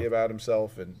humility about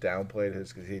himself and downplayed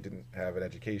because he didn't have an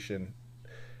education.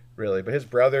 Really, but his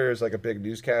brother is like a big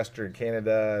newscaster in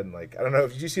Canada, and like I don't know.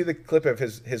 Did you see the clip of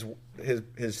his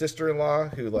sister-in-law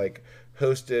who like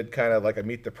hosted kind of like a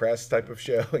Meet the Press type of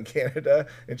show in Canada,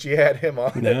 and she had him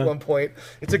on at one point?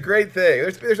 It's a great thing.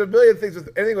 There's a million things with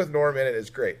anything with Norm in it is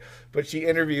great, but she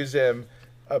interviews him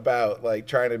about like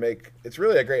trying to make. It's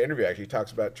really a great interview. Actually, he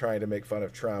talks about trying to make fun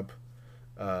of Trump.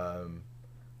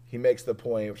 He makes the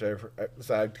point, which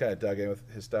I kind of dug in with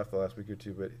his stuff the last week or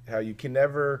two, but how you can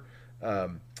never.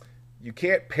 You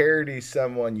can't parody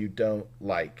someone you don't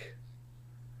like.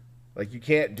 Like you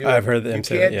can't do. I've heard them you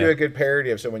say can't that, do a good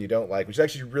parody of someone you don't like, which is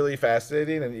actually really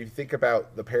fascinating. And you think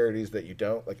about the parodies that you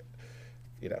don't like.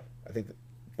 I think that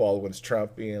Baldwin's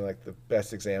Trump being like the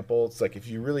best example. It's like if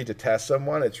you really detest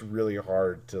someone, it's really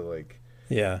hard to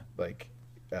to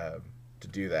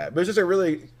do that. But it's just a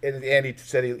really. And Andy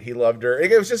said he loved her.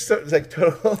 It was just like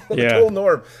total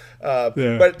Norm.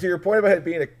 But to your point about it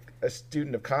being a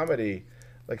student of comedy,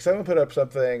 like someone put up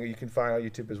something you can find on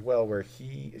YouTube as well where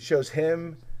he shows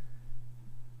him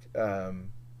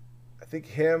I think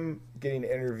him getting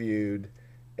interviewed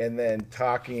and then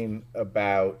talking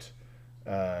about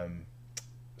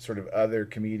sort of other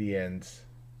comedians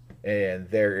and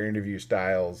their interview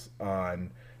styles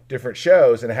on different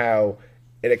shows, and how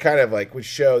it kind of like would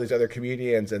show these other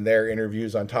comedians and their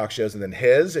interviews on talk shows and then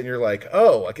his, and you're like,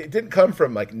 oh, like it didn't come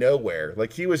from like nowhere.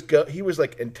 Like he was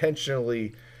like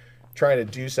intentionally trying to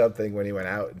do something when he went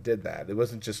out and did that. It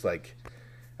wasn't just like,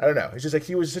 I don't know. It's just like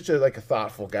he was such a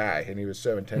thoughtful guy, and he was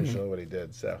so intentional in what he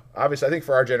did. So obviously, I think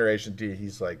for our generation,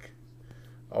 he's like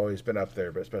always been up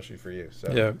there, but especially for you.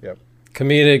 So yep.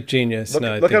 Comedic genius.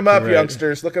 Look him up,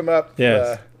 youngsters. Look him up.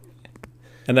 Yes.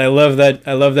 And I love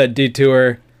that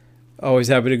detour. Always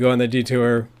happy to go on the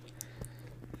detour.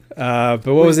 But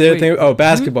what was the other thing? Oh,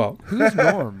 basketball. Who's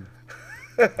Norm?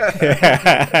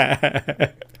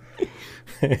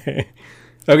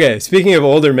 Okay, speaking of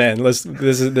older men, this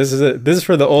is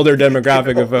for the older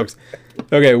demographic of folks.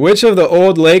 Okay, which of the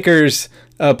old Lakers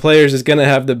players is going to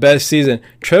have the best season?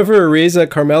 Trevor Ariza,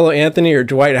 Carmelo Anthony, or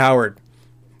Dwight Howard?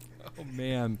 Oh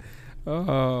man,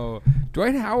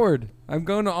 Dwight Howard. I'm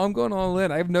going all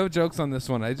in. I have no jokes on this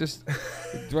one.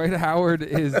 Dwight Howard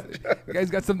the guy's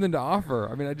got something to offer.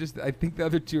 I mean, I think the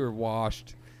other two are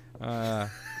washed.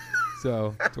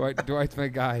 So Dwight's my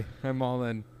guy. I'm all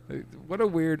in. What a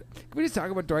weird. Can we just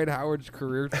talk about Dwight Howard's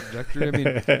career trajectory? I mean,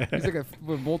 he's like a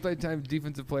multi-time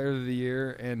defensive player of the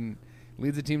year and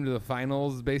leads the team to the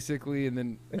finals basically,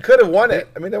 and could have won it.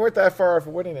 I mean, they weren't that far off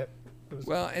of winning it.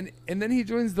 Well, and then he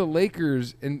joins the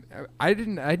Lakers, and I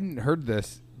didn't heard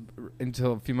this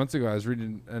until a few months ago. I was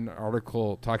reading an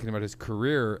article talking about his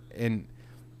career, and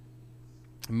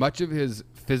much of his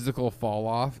physical fall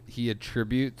off he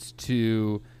attributes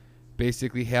to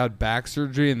basically had back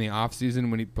surgery in the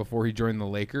offseason before he joined the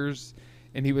Lakers,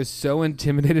 and he was so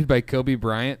intimidated by Kobe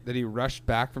Bryant that he rushed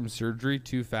back from surgery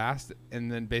too fast,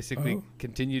 and then basically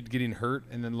continued getting hurt,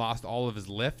 and then lost all of his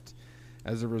lift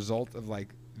as a result of like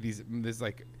this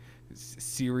like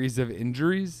series of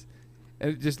injuries.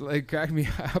 And it just like cracked me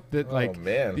up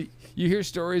that you hear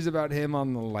stories about him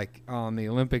on the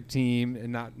Olympic team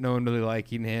and not no one really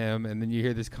liking him, and then you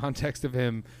hear this context of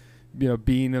him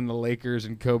being in the Lakers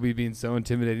and Kobe being so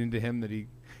intimidating to him that he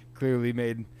clearly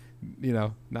made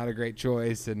not a great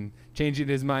choice, and changing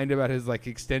his mind about his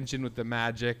extension with the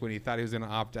Magic when he thought he was going to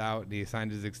opt out and he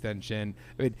signed his extension.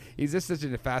 I mean, he's just such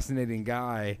a fascinating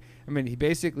guy. I mean, he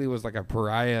basically was like a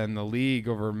pariah in the league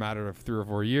over a matter of 3 or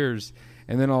 4 years,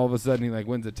 and then all of a sudden he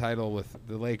wins a title with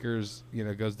the Lakers.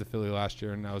 Goes to Philly last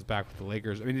year and now is back with the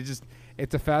Lakers. I mean,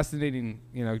 it's a fascinating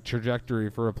trajectory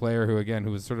for a player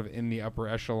who was sort of in the upper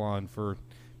echelon for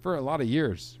a lot of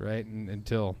years, right?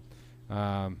 Until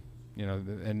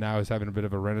and now is having a bit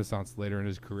of a renaissance later in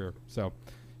his career. So,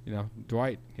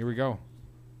 Dwight, here we go.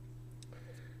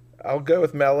 I'll go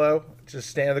with Melo. Just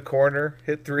stand in the corner,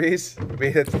 hit threes. I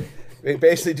mean,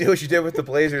 basically do what you did with the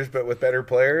Blazers, but with better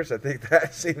players. I think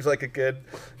that seems like a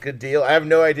good deal. I have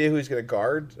no idea who he's going to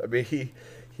guard. I mean,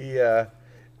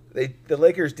 the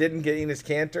Lakers didn't get Enes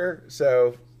Kanter,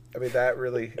 so I mean that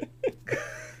really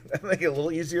that make it a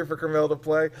little easier for Carmelo to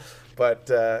play. But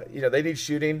they need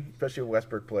shooting, especially when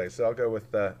Westbrook plays. So I'll go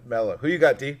with Melo. Who you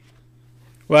got, D?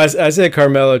 Well, I say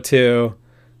Carmelo too.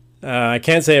 I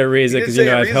can't say Ariza because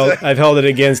I've held it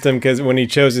against him because when he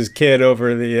chose his kid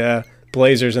over the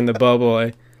Blazers in the bubble,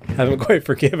 I haven't quite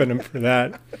forgiven him for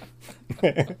that.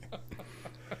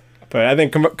 But I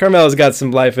think Carmelo's got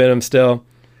some life in him still.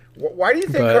 Why do you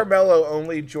think Carmelo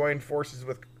only joined forces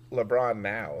with LeBron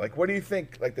now? What do you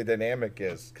think the dynamic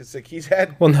is? Because he's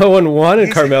had... Well, no one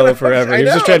wanted Carmelo forever. He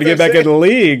was just trying to get back in the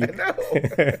league.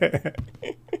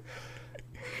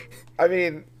 I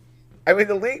know. I mean,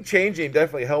 the league changing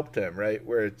definitely helped him, right?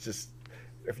 Where it's just,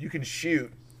 if you can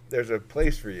shoot, there's a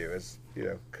place for you, as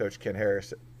Coach Ken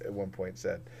Harris at one point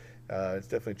said. It's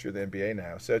definitely true of the NBA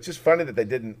now. So it's just funny that they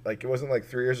didn't, it wasn't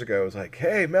 3 years ago. It was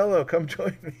hey, Melo, come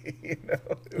join me.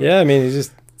 Yeah, I mean, it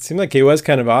just seemed like he was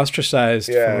kind of ostracized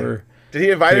for... Did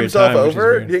he invite himself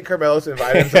over? Did he Carmelo's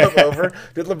invite himself over?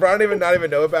 Did LeBron not even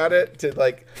know about it? Did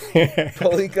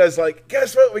Pelinka's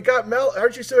guess what? We got Melo.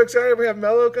 Aren't you so excited we have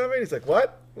Melo coming? He's like,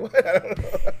 what? What? I don't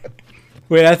know.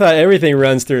 Wait, I thought everything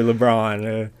runs through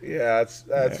LeBron. Yeah,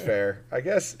 that's fair. I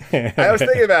guess I was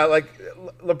thinking about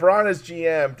LeBron as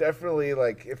GM. Definitely,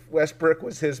 if Westbrook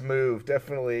was his move,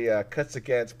 definitely cuts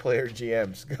against player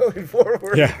GMs going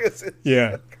forward.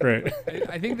 Yeah, right.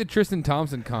 I think the Tristan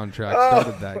Thompson contract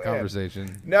started that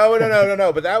conversation. No.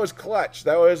 But that was clutch.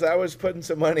 That was putting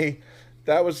some money.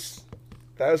 That was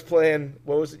playing.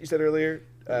 What was it you said earlier?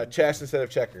 Chess instead of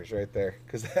checkers, right there.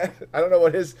 Because I don't know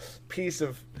what his piece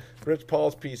of Rich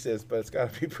Paul's piece is, but it's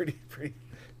got to be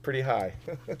pretty high.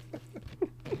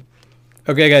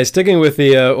 Okay, guys, sticking with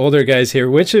the older guys here,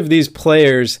 which of these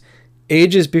players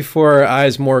ages before our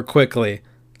eyes more quickly?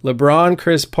 LeBron,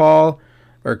 Chris Paul,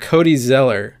 or Cody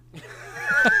Zeller?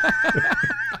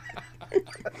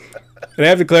 And I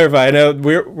have to clarify, I know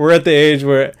we're at the age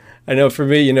where, I know for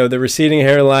me, the receding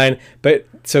hairline, but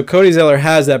so Cody Zeller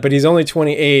has that, but he's only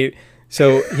 28,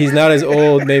 so he's not as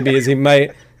old maybe as he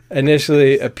might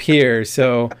initially appear.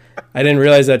 So I didn't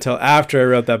realize that till after I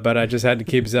wrote that, but I just had to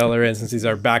keep Zeller in since he's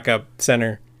our backup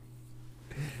center.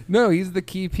 No, he's the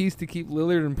key piece to keep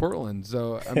Lillard in Portland.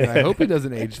 So I hope he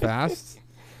doesn't age fast.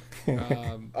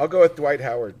 I'll go with Dwight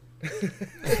Howard.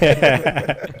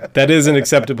 That is an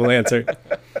acceptable answer.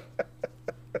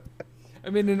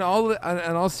 I mean, in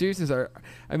all seriousness,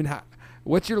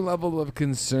 what's your level of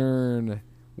concern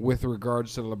with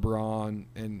regards to LeBron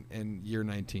in year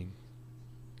 19?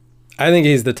 I think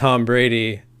he's the Tom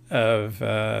Brady of the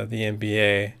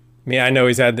NBA. I mean, I know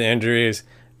he's had the injuries.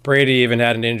 Brady even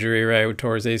had an injury, right,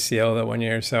 tore his ACL that 1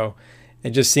 year. So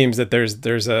it just seems that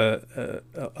there's a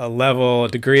level, a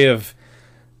degree of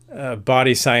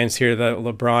body science here that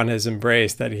LeBron has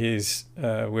embraced. That he's.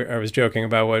 I was joking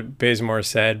about what Bazemore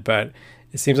said, but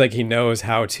it seems like he knows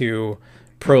how to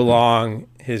prolong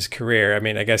his career. I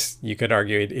mean, I guess you could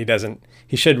argue he doesn't.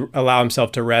 He should allow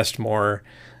himself to rest more.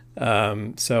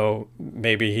 So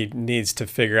maybe he needs to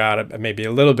figure out maybe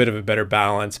a little bit of a better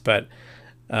balance. But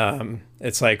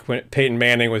it's like when Peyton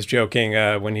Manning was joking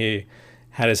when he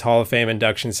had his Hall of Fame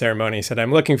induction ceremony. He said,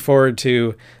 "I'm looking forward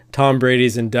to Tom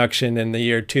Brady's induction in the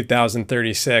year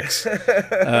 2036."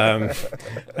 I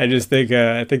just think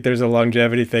I think there's a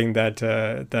longevity thing that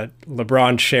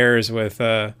LeBron shares with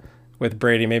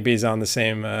Brady. Maybe he's on the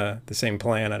same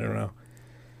plan. I don't know.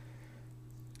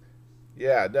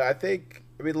 Yeah, no, I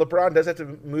mean, LeBron does have to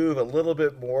move a little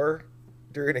bit more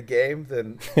during a game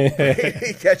than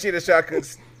catching a shotgun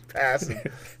pass and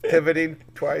pivoting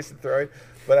twice and throwing.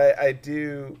 But I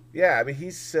do, yeah, I mean,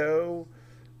 he's so,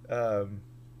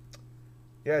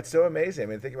 it's so amazing. I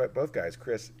mean, think about both guys,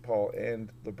 Chris Paul and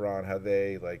LeBron, how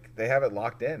they have it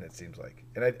locked in, it seems like.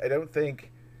 And I don't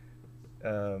think,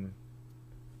 I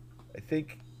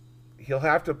think he'll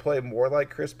have to play more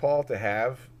like Chris Paul to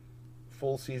have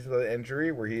full season of the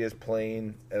injury where he is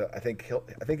playing. I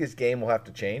think his game will have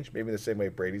to change. Maybe the same way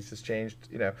Brady's has changed.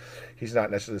 You know, he's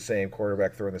not necessarily the same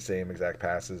quarterback throwing the same exact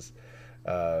passes.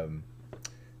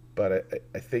 But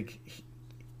I think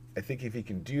if he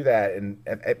can do that, and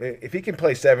if he can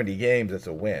play 70 games, it's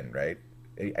a win, right?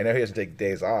 I know he doesn't take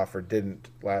days off or didn't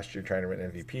last year trying to win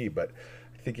MVP, but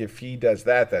I think if he does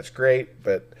that, that's great.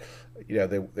 But you know,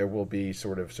 there will be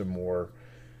sort of some more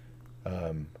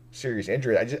serious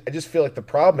injury. I just feel like the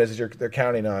problem is they're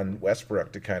counting on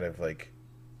Westbrook to kind of like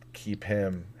keep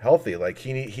him healthy. Like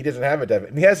he doesn't have a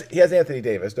Devin. He has Anthony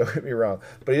Davis. Don't get me wrong,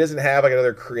 but he doesn't have like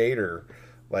another creator.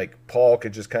 Like Paul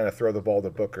could just kind of throw the ball to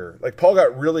Booker. Like Paul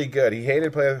got really good. He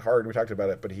hated playing hard. We talked about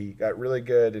it, but he got really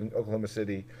good in Oklahoma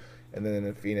City, and then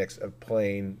in Phoenix of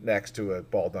playing next to a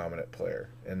ball dominant player.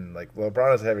 And like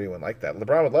LeBron doesn't have anyone like that.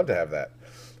 LeBron would love to have that.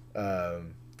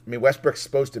 I mean, Westbrook's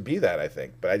supposed to be that, I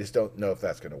think, but I just don't know if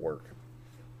that's going to work.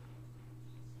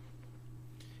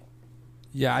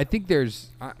 Yeah, I think there's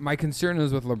my concern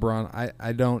is with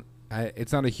LeBron.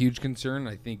 It's not a huge concern.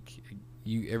 I think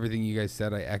everything you guys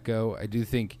said, I echo. I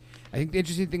think the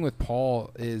interesting thing with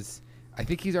Paul is I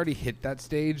think he's already hit that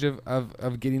stage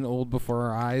of getting old before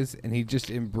our eyes, and he just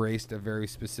embraced a very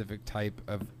specific type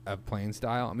of playing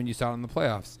style. I mean, you saw it in the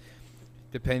playoffs.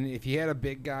 If he had a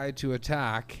big guy to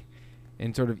attack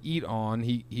and sort of eat on,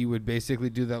 he would basically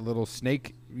do that little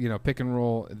snake, pick and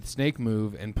roll snake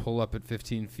move and pull up at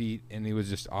 15 feet, and he was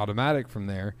just automatic from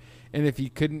there. And if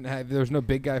there was no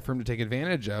big guy for him to take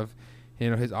advantage of,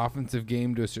 his offensive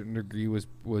game to a certain degree was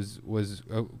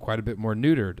quite a bit more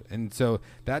neutered, and so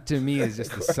that to me is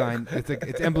just a sign.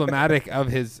 It's emblematic of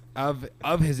his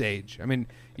age. I mean,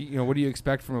 what do you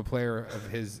expect from a player of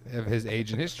his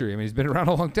age and history? I mean, he's been around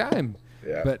a long time,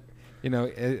 but at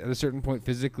a certain point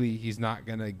physically, he's not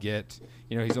gonna get.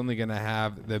 He's only gonna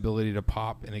have the ability to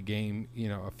pop in a game,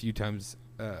 a few times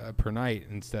per night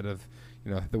instead of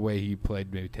the way he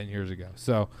played maybe 10 years ago.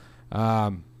 So.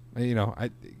 I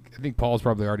think Paul's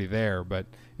probably already there, but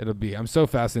I'm so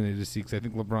fascinated to see because I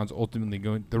think LeBron's ultimately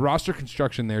going. The roster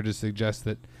construction there just suggests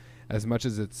that as much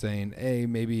as it's saying, hey,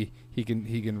 maybe he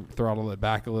can throttle it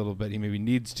back a little bit, he maybe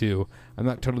needs to. I'm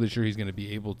not totally sure he's going to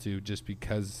be able to, just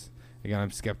because again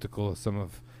I'm skeptical of some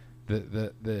of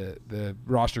the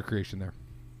roster creation there.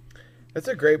 That's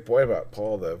a great point about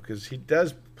Paul though, because he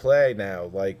does play now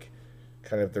like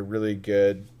kind of the really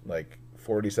good like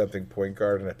 40-something point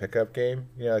guard in a pickup game,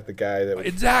 like the guy that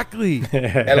exactly.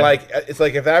 And like it's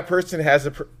like if that person has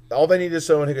all they need is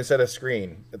someone who can set a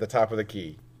screen at the top of the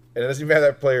key, and it doesn't matter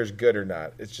if that player's good or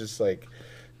not. It's just like,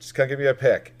 just kind of give me a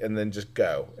pick and then just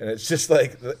go, and it's just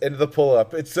like into the pull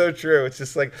up. It's so true. It's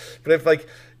just like, but if like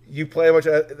you play a bunch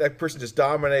of that person just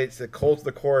dominates the cold to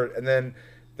the court, and then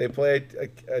they play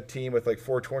a team with like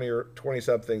 420 or 20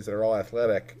 somethings that are all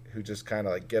athletic who just kind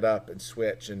of like get up and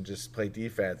switch and just play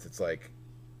defense. It's like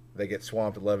they get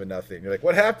swamped 11-0. You're like,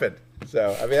 what happened?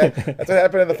 So I mean, that's what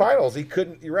happened in the finals.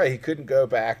 You're right. He couldn't go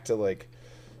back to like,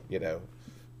 I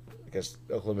guess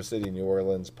Oklahoma City, New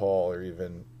Orleans, Paul, or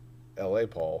even LA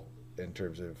Paul in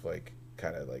terms of like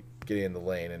kind of like getting in the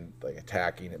lane and like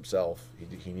attacking himself.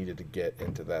 He needed to get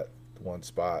into that one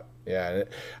spot. Yeah, and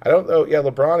I don't know. Yeah,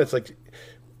 LeBron. It's like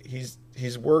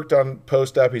he's worked on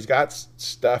post up. He's got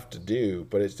stuff to do,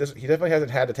 but it's just he definitely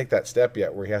hasn't had to take that step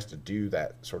yet where he has to do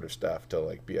that sort of stuff to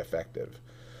like be effective.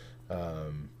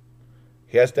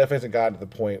 He definitely hasn't gotten to the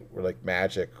point where like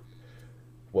Magic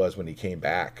was when he came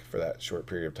back for that short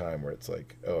period of time where it's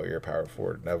like, oh, you're a power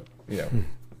forward now.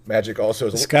 Magic also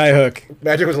is Skyhook.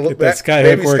 Magic was a little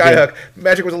Skyhook.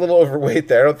 Magic was a little overweight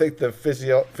there. I don't think the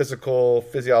physiological,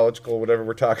 whatever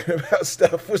we're talking about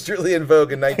stuff was really in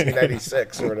vogue in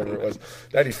 1996 or whatever it was,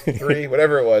 93,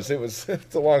 whatever it was.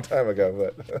 It's a long time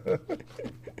ago, but.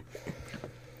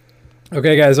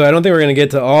 Okay, guys. So I don't think we're going to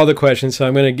get to all the questions. So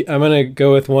I'm gonna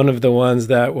go with one of the ones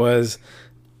that was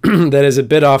that is a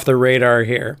bit off the radar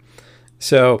here.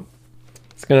 So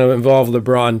it's going to involve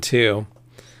LeBron too.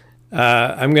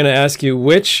 I'm going to ask you,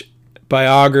 which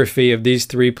biography of these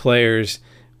three players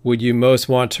would you most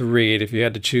want to read if you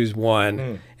had to choose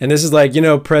one? And this is like,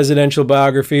 presidential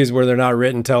biographies where they're not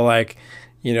written till like,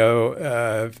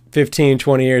 15,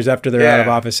 20 years after they're out of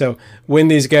office. So when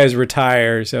these guys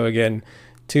retire, so again,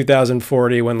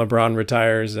 2040 when LeBron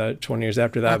retires, 20 years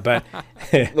after that. But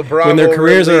LeBron when their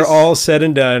careers are all said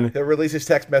and done. He'll release his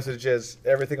text messages.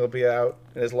 Everything will be out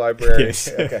in his library. Yes.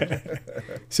 Okay.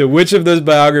 So which of those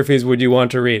biographies would you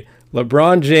want to read?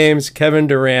 LeBron James, Kevin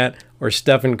Durant, or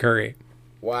Stephen Curry?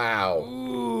 Wow.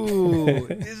 Ooh,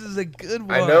 this is a good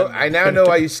one. I now know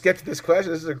why you skipped this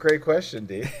question. This is a great question,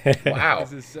 D. Wow.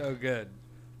 This is so good.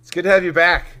 It's good to have you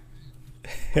back.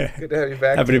 Good to have you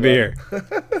back. Happy to be here.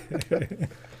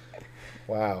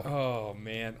 Wow. Oh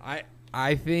man,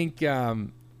 I think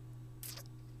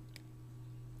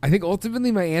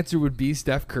ultimately my answer would be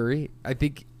Steph Curry. I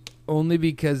think only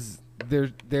because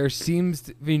there seems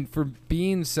to, I mean, for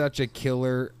being such a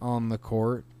killer on the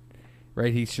court,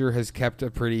 right? He sure has kept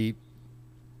a pretty,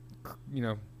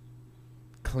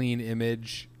 clean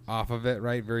image off of it,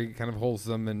 right? Very kind of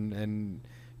wholesome and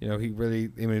he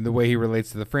really, I mean, the way he relates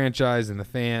to the franchise and the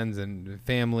fans and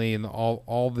family and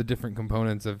all the different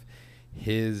components of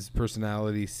his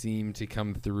personality seem to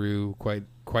come through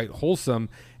quite wholesome.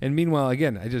 And meanwhile,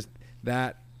 again,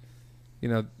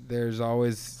 there's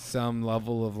always some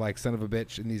level of like son of a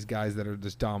bitch in these guys that are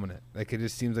just dominant. Like it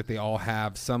just seems like they all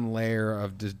have some layer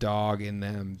of just dog in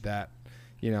them that,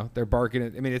 they're barking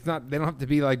at. I mean, they don't have to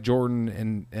be like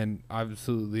Jordan and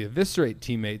absolutely eviscerate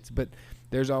teammates, but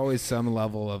there's always some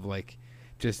level of like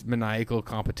just maniacal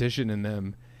competition in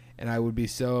them. And I would be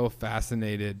so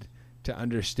fascinated to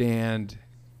understand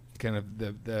kind of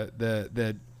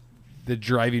the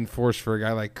driving force for a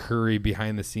guy like Curry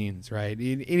behind the scenes, right?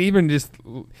 And even just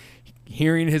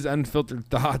hearing his unfiltered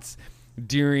thoughts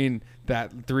during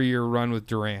that 3-year run with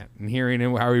Durant and hearing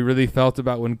him how he really felt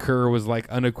about when Kerr was like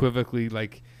unequivocally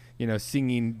like,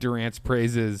 singing Durant's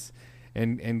praises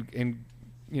and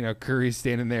Curry's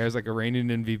standing there as like a reigning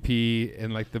MVP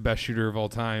and like the best shooter of all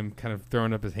time, kind of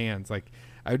throwing up his hands. Like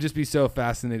I would just be so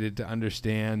fascinated to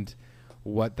understand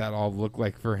what that all looked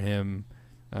like for him.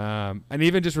 And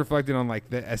even just reflecting on like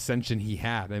the ascension he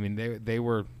had. I mean, they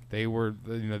were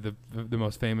the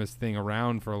most famous thing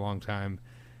around for a long time,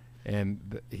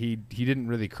 and he didn't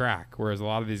really crack. Whereas a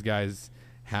lot of these guys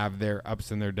have their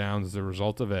ups and their downs as a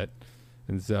result of it,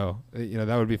 and so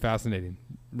that would be fascinating.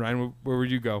 Ryan, where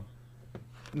would you go?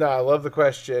 No, I love the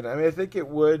question. I mean, I think it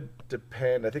would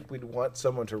depend. I think we'd want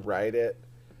someone to write it,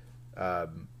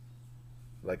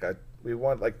 we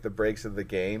want like the breaks of the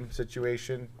game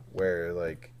situation where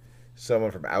like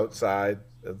someone from outside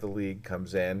of the league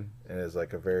comes in and is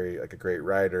like a great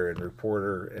writer and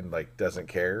reporter and like doesn't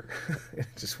care,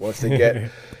 just wants to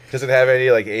doesn't have any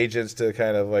like agents to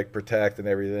kind of like protect and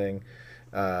everything.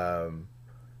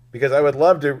 Because I would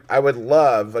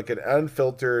love like an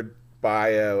unfiltered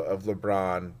bio of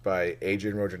LeBron by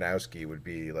Adrian Wojnarowski would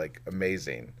be like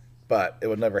amazing, but it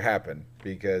would never happen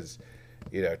because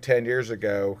 10 years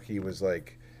ago he was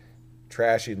like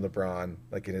trashing LeBron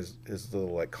like in his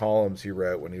little like columns he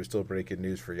wrote when he was still breaking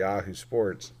news for Yahoo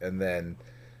Sports, and then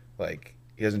like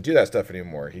he doesn't do that stuff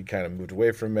anymore. He kind of moved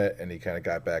away from it and he kind of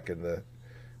got back in the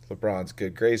LeBron's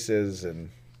good graces, and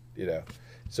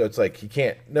so it's like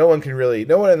no one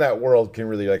in that world can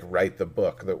really like write the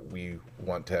book that we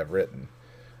want to have written.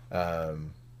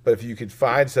 But if you could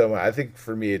find someone, I think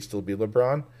for me it'd still be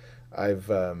LeBron.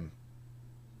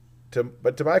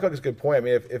 But to Michael's good point, I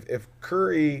mean, if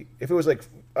Curry, if it was like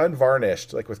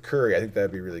unvarnished, like with Curry, I think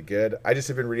that'd be really good. I just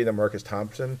have been reading the Marcus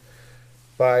Thompson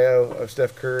bio of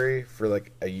Steph Curry for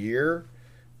like a year.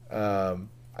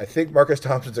 I think Marcus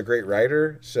Thompson's a great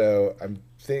writer, so I'm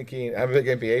a big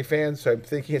NBA fan, so I'm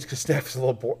thinking it's because Steph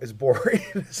is boring.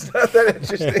 It's not that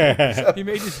interesting. So, he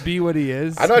may just be what he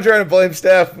is. I'm not trying to blame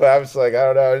Steph, but I was like, I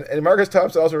don't know. And Marcus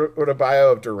Thompson also wrote a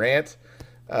bio of Durant.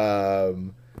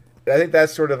 I think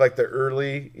that's sort of like the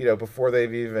early, before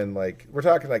they've even like, we're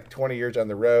talking like 20 years down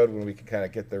the road when we can kind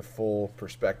of get their full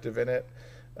perspective in it.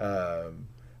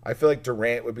 I feel like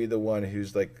Durant would be the one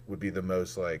who's like, would be the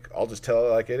most like, I'll just tell it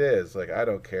like it is. Like, I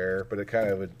don't care, but we kind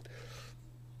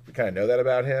of know that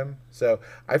about him. So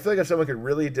I feel like if someone could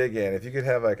really dig in, if you could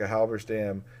have like a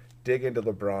Halberstam dig into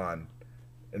LeBron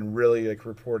and really like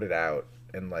report it out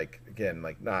and like, again,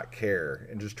 like not care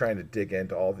and just trying to dig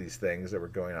into all these things that were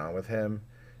going on with him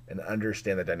and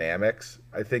understand the dynamics,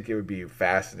 I think it would be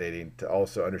fascinating to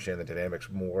also understand the dynamics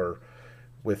more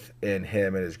within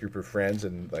him and his group of friends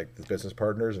and like the business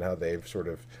partners and how they've sort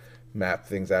of mapped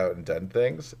things out and done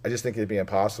things. I just think it'd be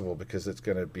impossible because it's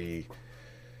going to be,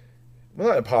 well,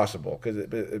 not impossible because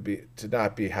it'd be to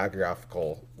not be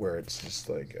hagiographical where it's just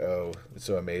like, oh, it's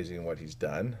so amazing what he's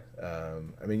done.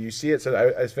 I mean, you see it. So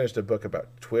I just finished a book about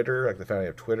Twitter, like the founding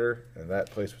of Twitter, and that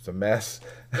place was a mess.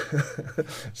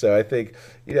 So I think,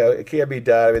 it can be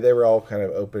done. I mean, they were all kind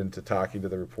of open to talking to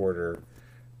the reporter.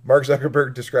 Mark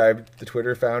Zuckerberg described the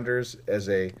Twitter founders as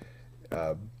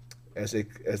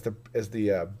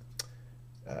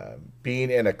being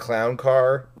in a clown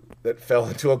car that fell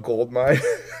into a gold mine.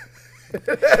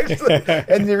 Actually,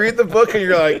 and you read the book and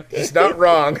you're like, he's not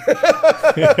wrong.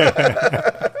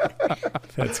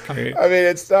 That's great. I mean,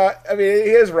 it's not. I mean,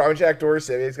 he is wrong. Jack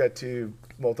Dorsey. I mean, he's got 2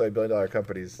 multi-billion-dollar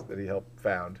companies that he helped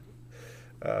found.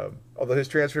 Although his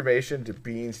transformation to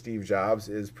being Steve Jobs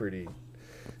is pretty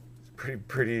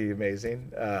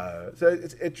amazing. So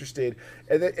it's interesting,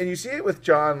 and you see it with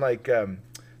John, like I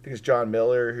think it's John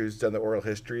Miller who's done the oral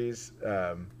histories.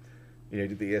 He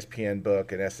did the ESPN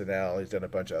book and SNL. He's done a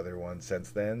bunch of other ones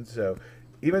since then. So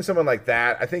even someone like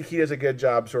that, I think he does a good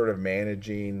job sort of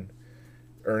managing,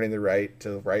 earning the right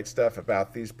to write stuff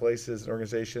about these places and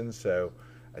organizations. So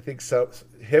I think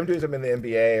him doing something in the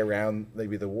NBA around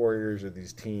maybe the Warriors or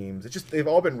these teams, it's just they've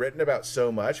all been written about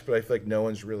so much, but I feel like no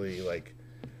one's really like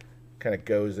kind of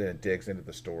goes in and digs into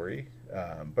the story.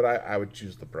 But I would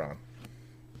choose LeBron.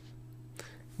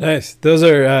 Nice. Those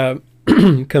are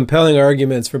compelling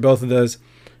arguments for both of those.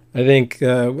 I think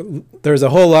there's a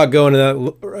whole lot going in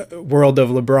that world of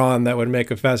LeBron that would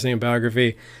make a fascinating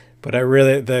biography. But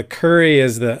the Curry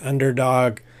is the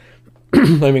underdog.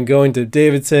 I mean, going to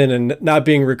Davidson and not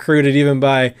being recruited even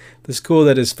by the school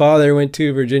that his father went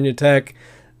to, Virginia Tech.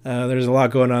 There's a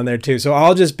lot going on there too. So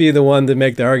I'll just be the one to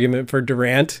make the argument for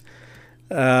Durant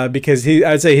because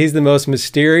I'd say he's the most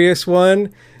mysterious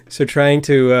one. So trying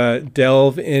to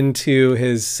delve into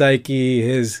his psyche,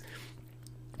 his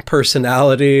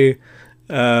personality,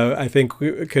 I think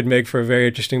could make for a very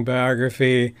interesting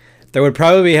biography. There would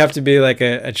probably have to be like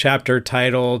a chapter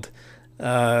titled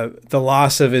 "The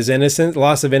Loss of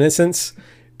Innocence,"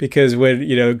 because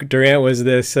when Durant was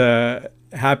this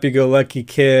happy-go-lucky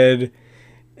kid,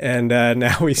 and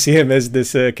now we see him as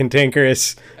this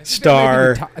cantankerous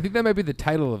star. I think that might be the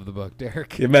title of the book,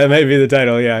 Derek. It might be the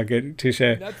title. Yeah, good, touche.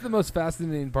 That's the most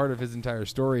fascinating part of his entire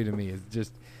story to me is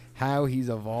just how he's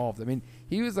evolved. I mean,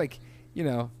 he was like,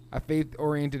 a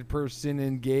faith-oriented person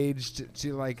engaged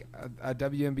to like a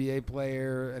WNBA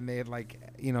player, and they had like,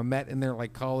 met in their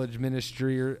like college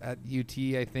ministry or at UT,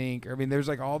 I think. I mean, there's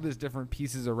like all these different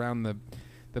pieces around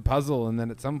the puzzle, and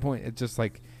then at some point, it's just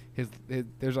like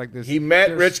there's like this. He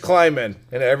met Rich Kleiman,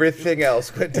 and everything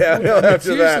else went downhill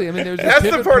after that. I mean, that's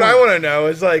the part I want to know.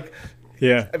 Is like,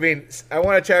 yeah. I mean, I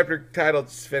want a chapter titled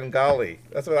Svengali.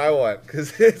 That's what I want,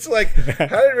 because it's like,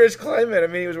 how did Rich Kleiman? I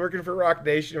mean, he was working for Rock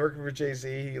Nation, working for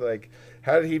Jay-Z.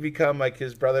 How did he become like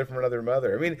his brother from another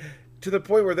mother? I mean, to the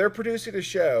point where they're producing a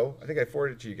show. I think I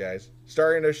forwarded it to you guys,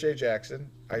 starring O'Shea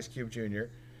Jackson, Ice Cube Jr.,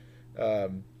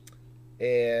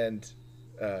 and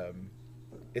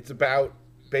it's about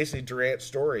basically Durant's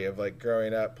story of like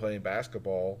growing up playing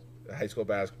basketball, high school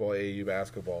basketball, AAU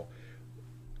basketball.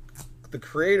 The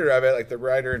creator of it, like the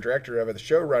writer and director of it, the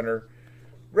showrunner,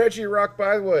 Reggie Rock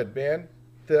Bywood, man.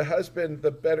 The husband,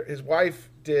 his wife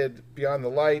did Beyond the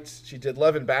Lights. She did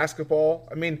Love and Basketball.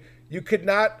 I mean, you could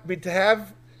not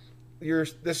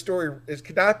this story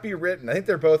could not be written. I think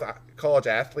they're both college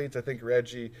athletes. I think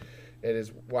Reggie and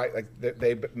his wife, like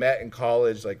they met in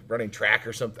college, like running track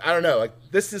or something. I don't know. Like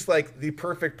this is like the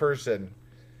perfect person.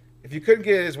 If you couldn't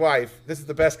get his wife, this is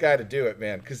the best guy to do it,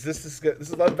 man. Because this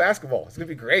is Love and Basketball. It's gonna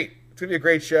be great. It's gonna be a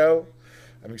great show.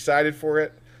 I'm excited for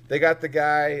it. They got the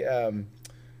guy.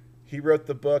 He wrote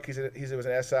the book. He was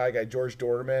an SI guy, George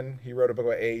Doorman. He wrote a book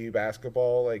about AAU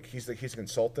basketball. Like he's a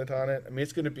consultant on it. I mean,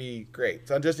 it's going to be great.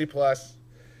 It's on Disney Plus.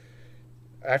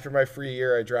 After my free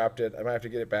year, I dropped it. I might have to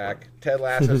get it back. Ted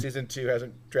Lasso season 2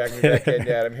 hasn't dragged me back in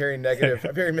yet. I'm hearing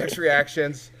mixed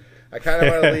reactions. I kind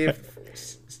of want to leave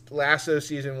Lasso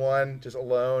season 1 just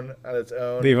alone on its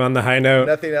own. Leave on the high note.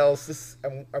 Nothing else.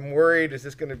 I'm worried. Is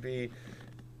this going to be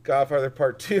Godfather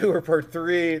Part 2 or Part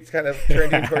 3? It's kind of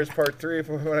trending towards Part 3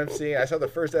 from what I'm seeing. I saw the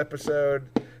first episode.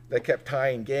 They kept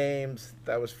tying games.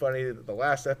 That was funny. The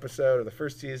last episode of the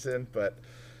first season, but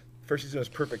first season was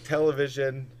perfect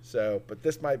television. But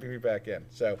this might bring me back in.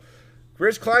 So,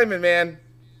 Rich Kleiman, man,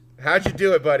 how'd you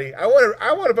do it, buddy? I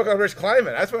want a book on Rich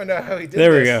Kleiman. I just want to know how he did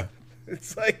there this. There we go.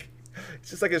 It's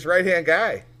just like his right-hand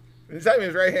guy. It's not even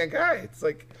his right-hand guy. It's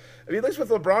like, I mean, at least with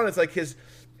LeBron,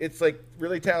 it's like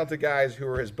really talented guys who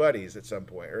were his buddies at some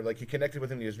point, or like he connected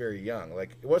with him when he was very young.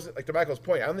 Like it wasn't like, to Michael's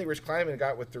point, I don't think Rich Kleiman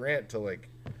got with Durant till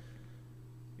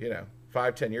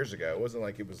 5-10 years ago. It wasn't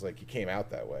like it was like he came out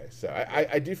that way. So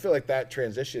I do feel like that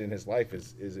transition in his life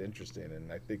is interesting,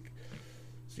 and I think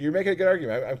so. You're making a good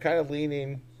argument. I'm kind of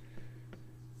leaning.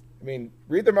 I mean,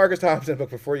 read the Marcus Thompson book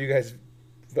before you guys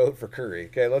vote for Curry.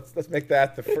 Okay, let's make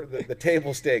that the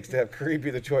table stakes to have Curry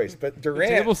be the choice. But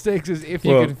Durant, the table stakes is if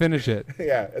you can finish it.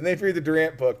 Yeah, and then read the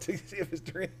Durant book to see if it's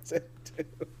Durant's it too.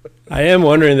 I am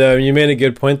wondering though. You made a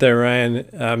good point there, Ryan.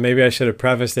 Maybe I should have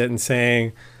prefaced it in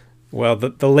saying, well,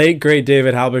 the late great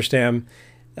David Halberstam.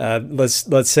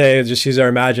 Let's say, just use our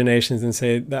imaginations and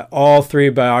say that all 3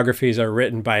 biographies are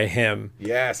written by him.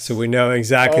 Yes. So we know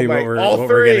exactly what we're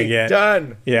going to get.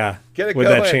 Done. Yeah. Get it Would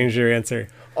going. that change your answer?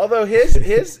 Although his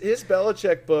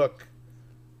Belichick book,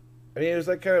 I mean, it was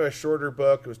like kind of a shorter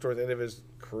book. It was towards the end of his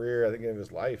career, I think, end of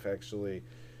his life, actually.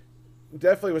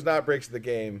 Definitely was not Breaks the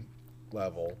Game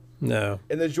level. No.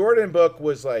 And the Jordan book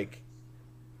was like,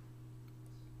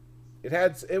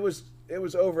 it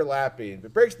was overlapping.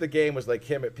 But Breaks the Game was like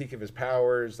him at peak of his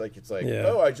powers. Like, it's like,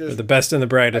 the best and the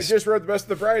brightest. I just wrote the best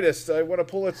and the brightest. I won a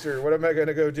Pulitzer. What am I going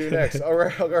to go do next? I'll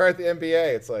write the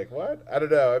NBA. It's like, what? I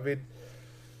don't know. I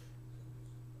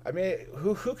mean,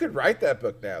 who could write that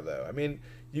book now, though? I mean,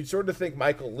 you'd sort of think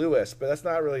Michael Lewis, but that's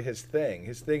not really his thing.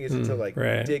 His thing is to like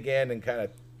dig in and kind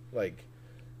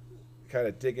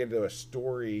of dig into a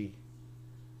story,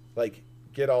 like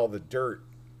get all the dirt.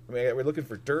 I mean, we're looking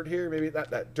for dirt here. Maybe not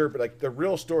that dirt, but like the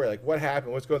real story, like what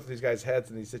happened, what's going through these guys' heads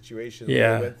in these situations, what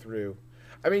they went through.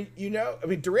 I mean,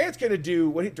 Durant's going to do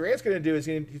what Durant's going to do is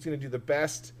he's going to do the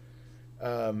best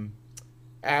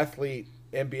athlete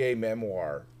NBA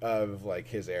memoir of like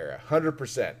his era,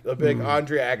 100%. It'll be like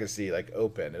Andre Agassi, like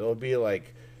open. It'll be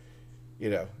like,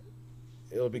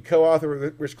 it'll be co-authored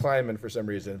with Rich Kleinman for some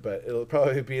reason, but it'll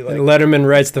probably be like and Letterman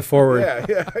writes the foreword.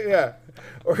 Yeah.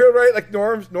 Or he'll write like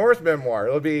Norm's memoir.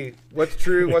 It'll be what's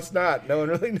true, what's not. No one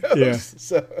really knows. Yeah.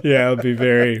 So. Yeah, it'll be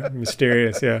very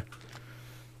mysterious. Yeah,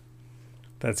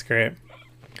 that's great.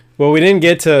 Well, we didn't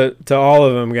get to all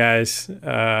of them, guys,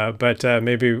 but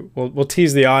maybe we'll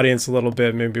tease the audience a little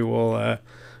bit. Maybe we'll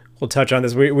touch on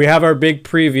this. We have our big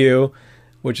preview,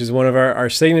 which is one of our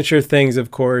signature things,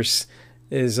 of course,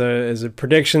 is a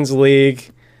predictions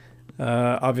league.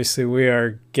 Obviously, we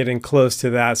are getting close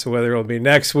to that, so whether it'll be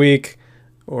next week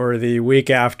or the week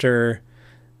after,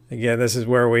 again, this is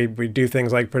where we do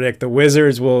things like predict the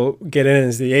Wizards will get in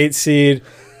as the 8th seed,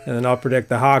 and then I'll predict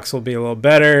the Hawks will be a little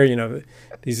better.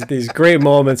 These great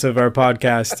moments of our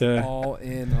podcast. All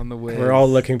in on the Wiz. We're all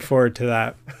looking forward to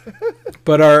that.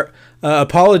 But our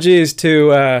apologies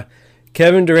to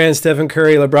Kevin Durant, Stephen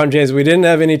Curry, LeBron James. We didn't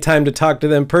have any time to talk to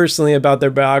them personally about their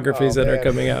biographies that are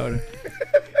coming out.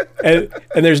 And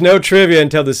there's no trivia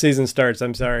until the season starts.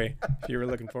 I'm sorry if you were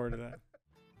looking forward to that.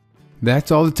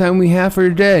 That's all the time we have for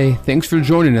today. Thanks for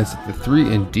joining us at the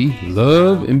 3&D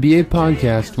Love NBA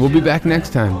podcast. We'll be back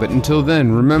next time, but until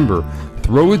then, remember,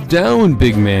 throw it down,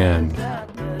 big man.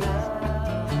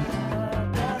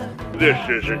 This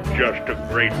isn't just a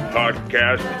great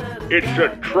podcast, it's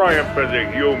a triumph of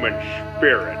the human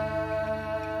spirit.